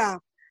wiser,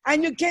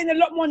 and you gain a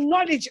lot more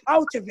knowledge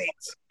out of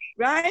it,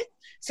 right?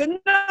 So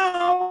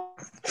now,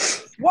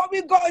 what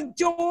we're going to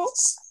do,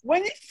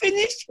 when it's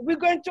finished, we're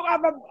going to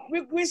have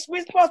we're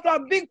supposed to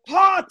have a big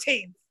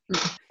party.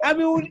 And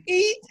we will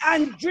eat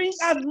and drink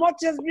as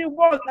much as we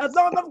want. As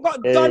long as I've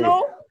got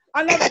Donald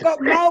and I've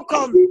got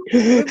Malcolm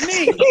with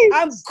me,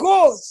 I'm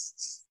good.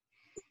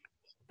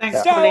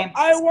 Thanks, so Pauline.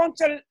 I want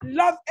to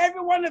love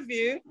every one of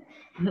you.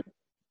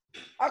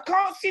 I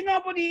can't see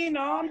nobody, you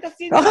know. I'm just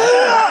seeing you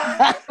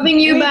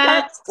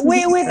back.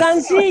 We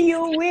can see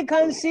you. We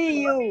can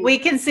see you. We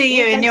can see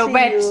you in your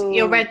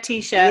red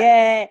t-shirt.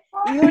 Yeah,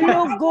 you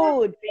look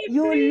good.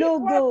 You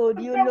look good.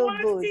 You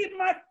look good.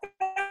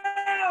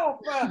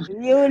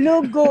 You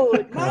look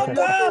good.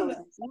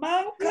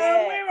 Malcolm,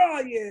 where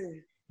are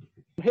you?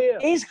 Here.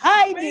 He's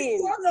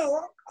hiding.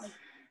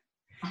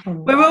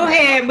 We're all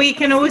here. We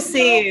can all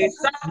see you.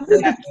 I'm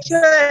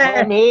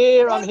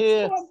here. I'm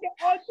here.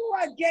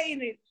 I'm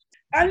getting it.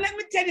 And let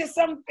me tell you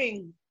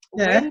something.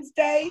 Yeah.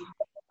 Wednesday,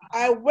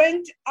 I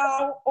went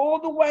out all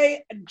the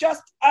way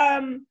just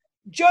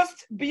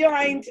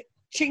behind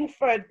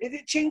Chingford. Is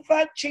it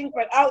Chingford?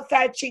 Chingford,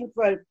 outside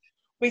Chingford.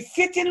 We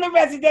sit in the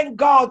resident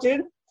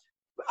garden,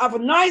 have a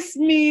nice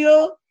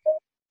meal.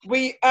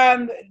 We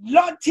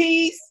lot of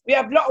teas. We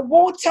have a lot of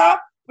water.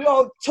 We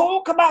all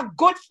talk about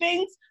good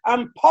things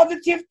and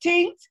positive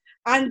things,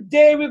 and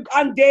there we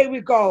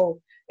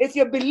go. If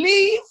you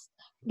believe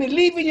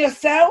in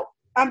yourself,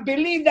 and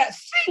believe that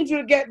things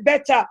will get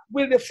better,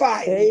 we'll be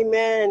fine.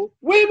 Amen.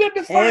 We will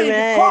be fine.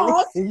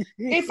 Amen.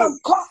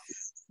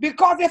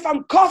 Because if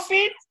I'm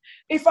coughing,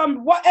 if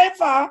I'm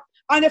whatever,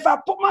 and if I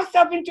put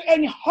myself into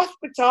any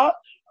hospital,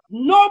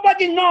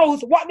 nobody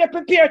knows what they're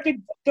prepared to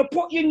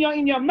put in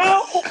your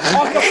mouth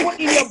or to put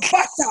in your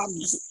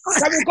bottom.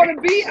 So we're going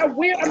to be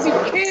aware and be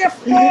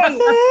careful.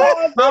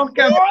 We're going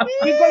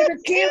to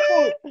be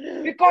careful.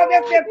 Because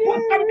if they put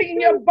something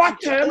in your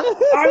bottom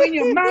or in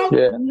your mouth,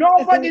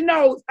 nobody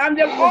knows. And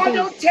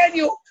they'll tell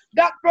you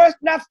that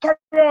person has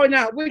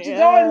corona, which is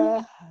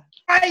all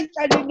right and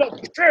it's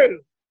not true.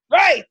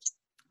 Right?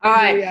 All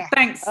right. Yeah.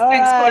 Thanks,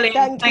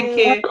 Pauline. Thank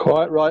you.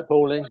 Quite right,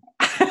 Pauline.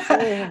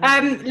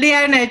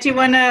 Leona, do you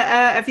want to,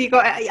 have you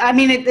got, I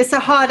mean, it's a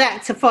hard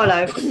act to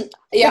follow.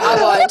 Yeah, I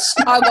won't.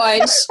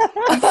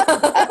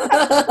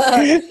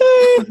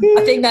 I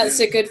think that's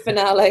a good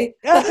finale.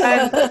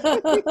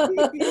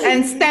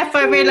 And Steph,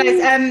 I realise,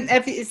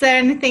 is there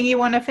anything you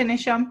want to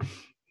finish on?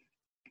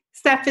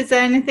 Steph, is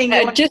there anything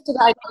you want just that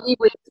I agree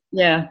with,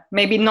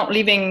 maybe not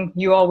leaving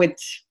you all with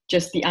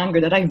just the anger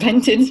that I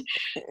vented.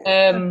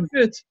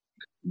 Good.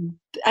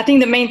 I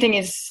think the main thing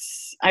is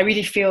I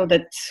really feel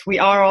that we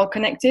are all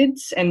connected,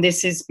 and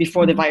this is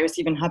before the virus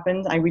even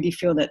happened. I really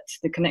feel that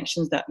the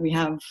connections that we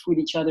have with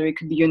each other, it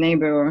could be your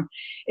neighbor,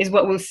 is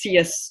what will see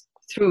us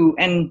through.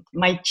 And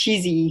my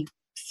cheesy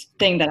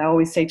thing that I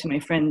always say to my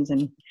friends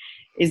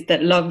is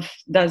that love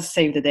does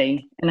save the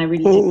day. And I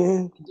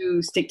really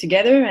do stick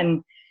together,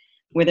 and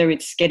whether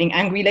it's getting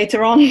angry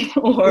later on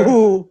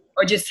or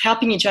just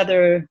helping each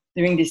other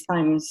during these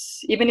times,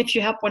 even if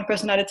you help one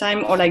person at a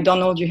time, or like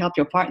Donald, you help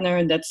your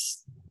partner,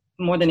 that's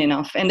more than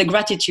enough. And the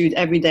gratitude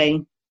every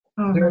day.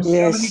 There's so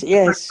many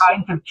different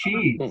kinds of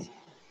cheese.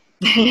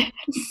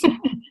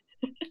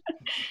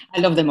 I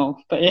love them all,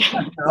 but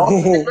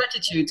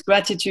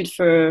gratitude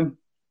for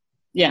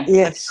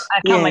I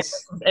count my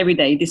blessings every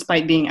day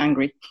despite being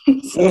angry.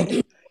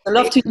 So I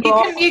love to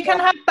you can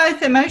have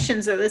both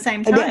emotions at the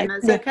same time.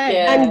 That's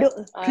okay. And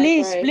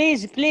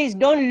please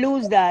don't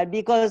lose that,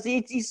 because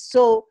it is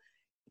so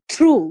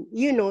true.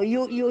 You know,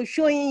 you're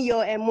showing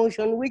your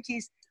emotion, which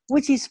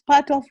is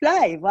part of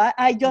life.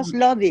 I just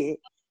love it.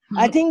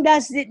 I think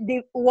that's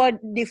what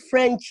the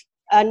French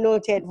are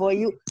noted for.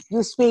 You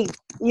speak,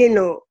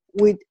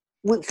 with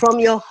from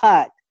your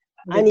heart,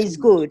 and it's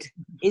good.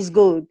 It's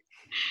good.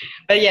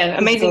 But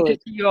amazing to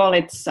see you all.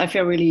 I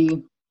feel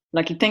really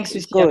lucky. Thanks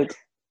to see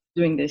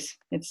doing this.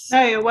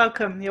 No, you're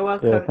welcome. You're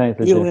welcome. Yeah,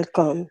 thanks, you're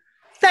welcome.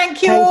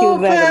 Thank you all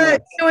for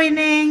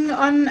joining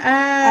on.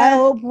 I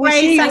hope we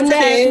see you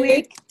next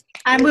week.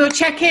 And we'll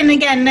check in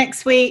again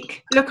next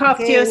week. Look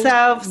after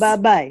yourselves.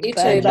 Bye-bye. You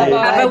too. Bye.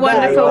 Have a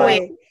wonderful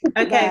week.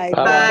 Okay.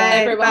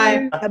 Bye. Bye.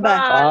 Bye. Bye.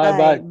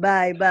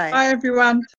 Bye. Bye. Bye, everyone.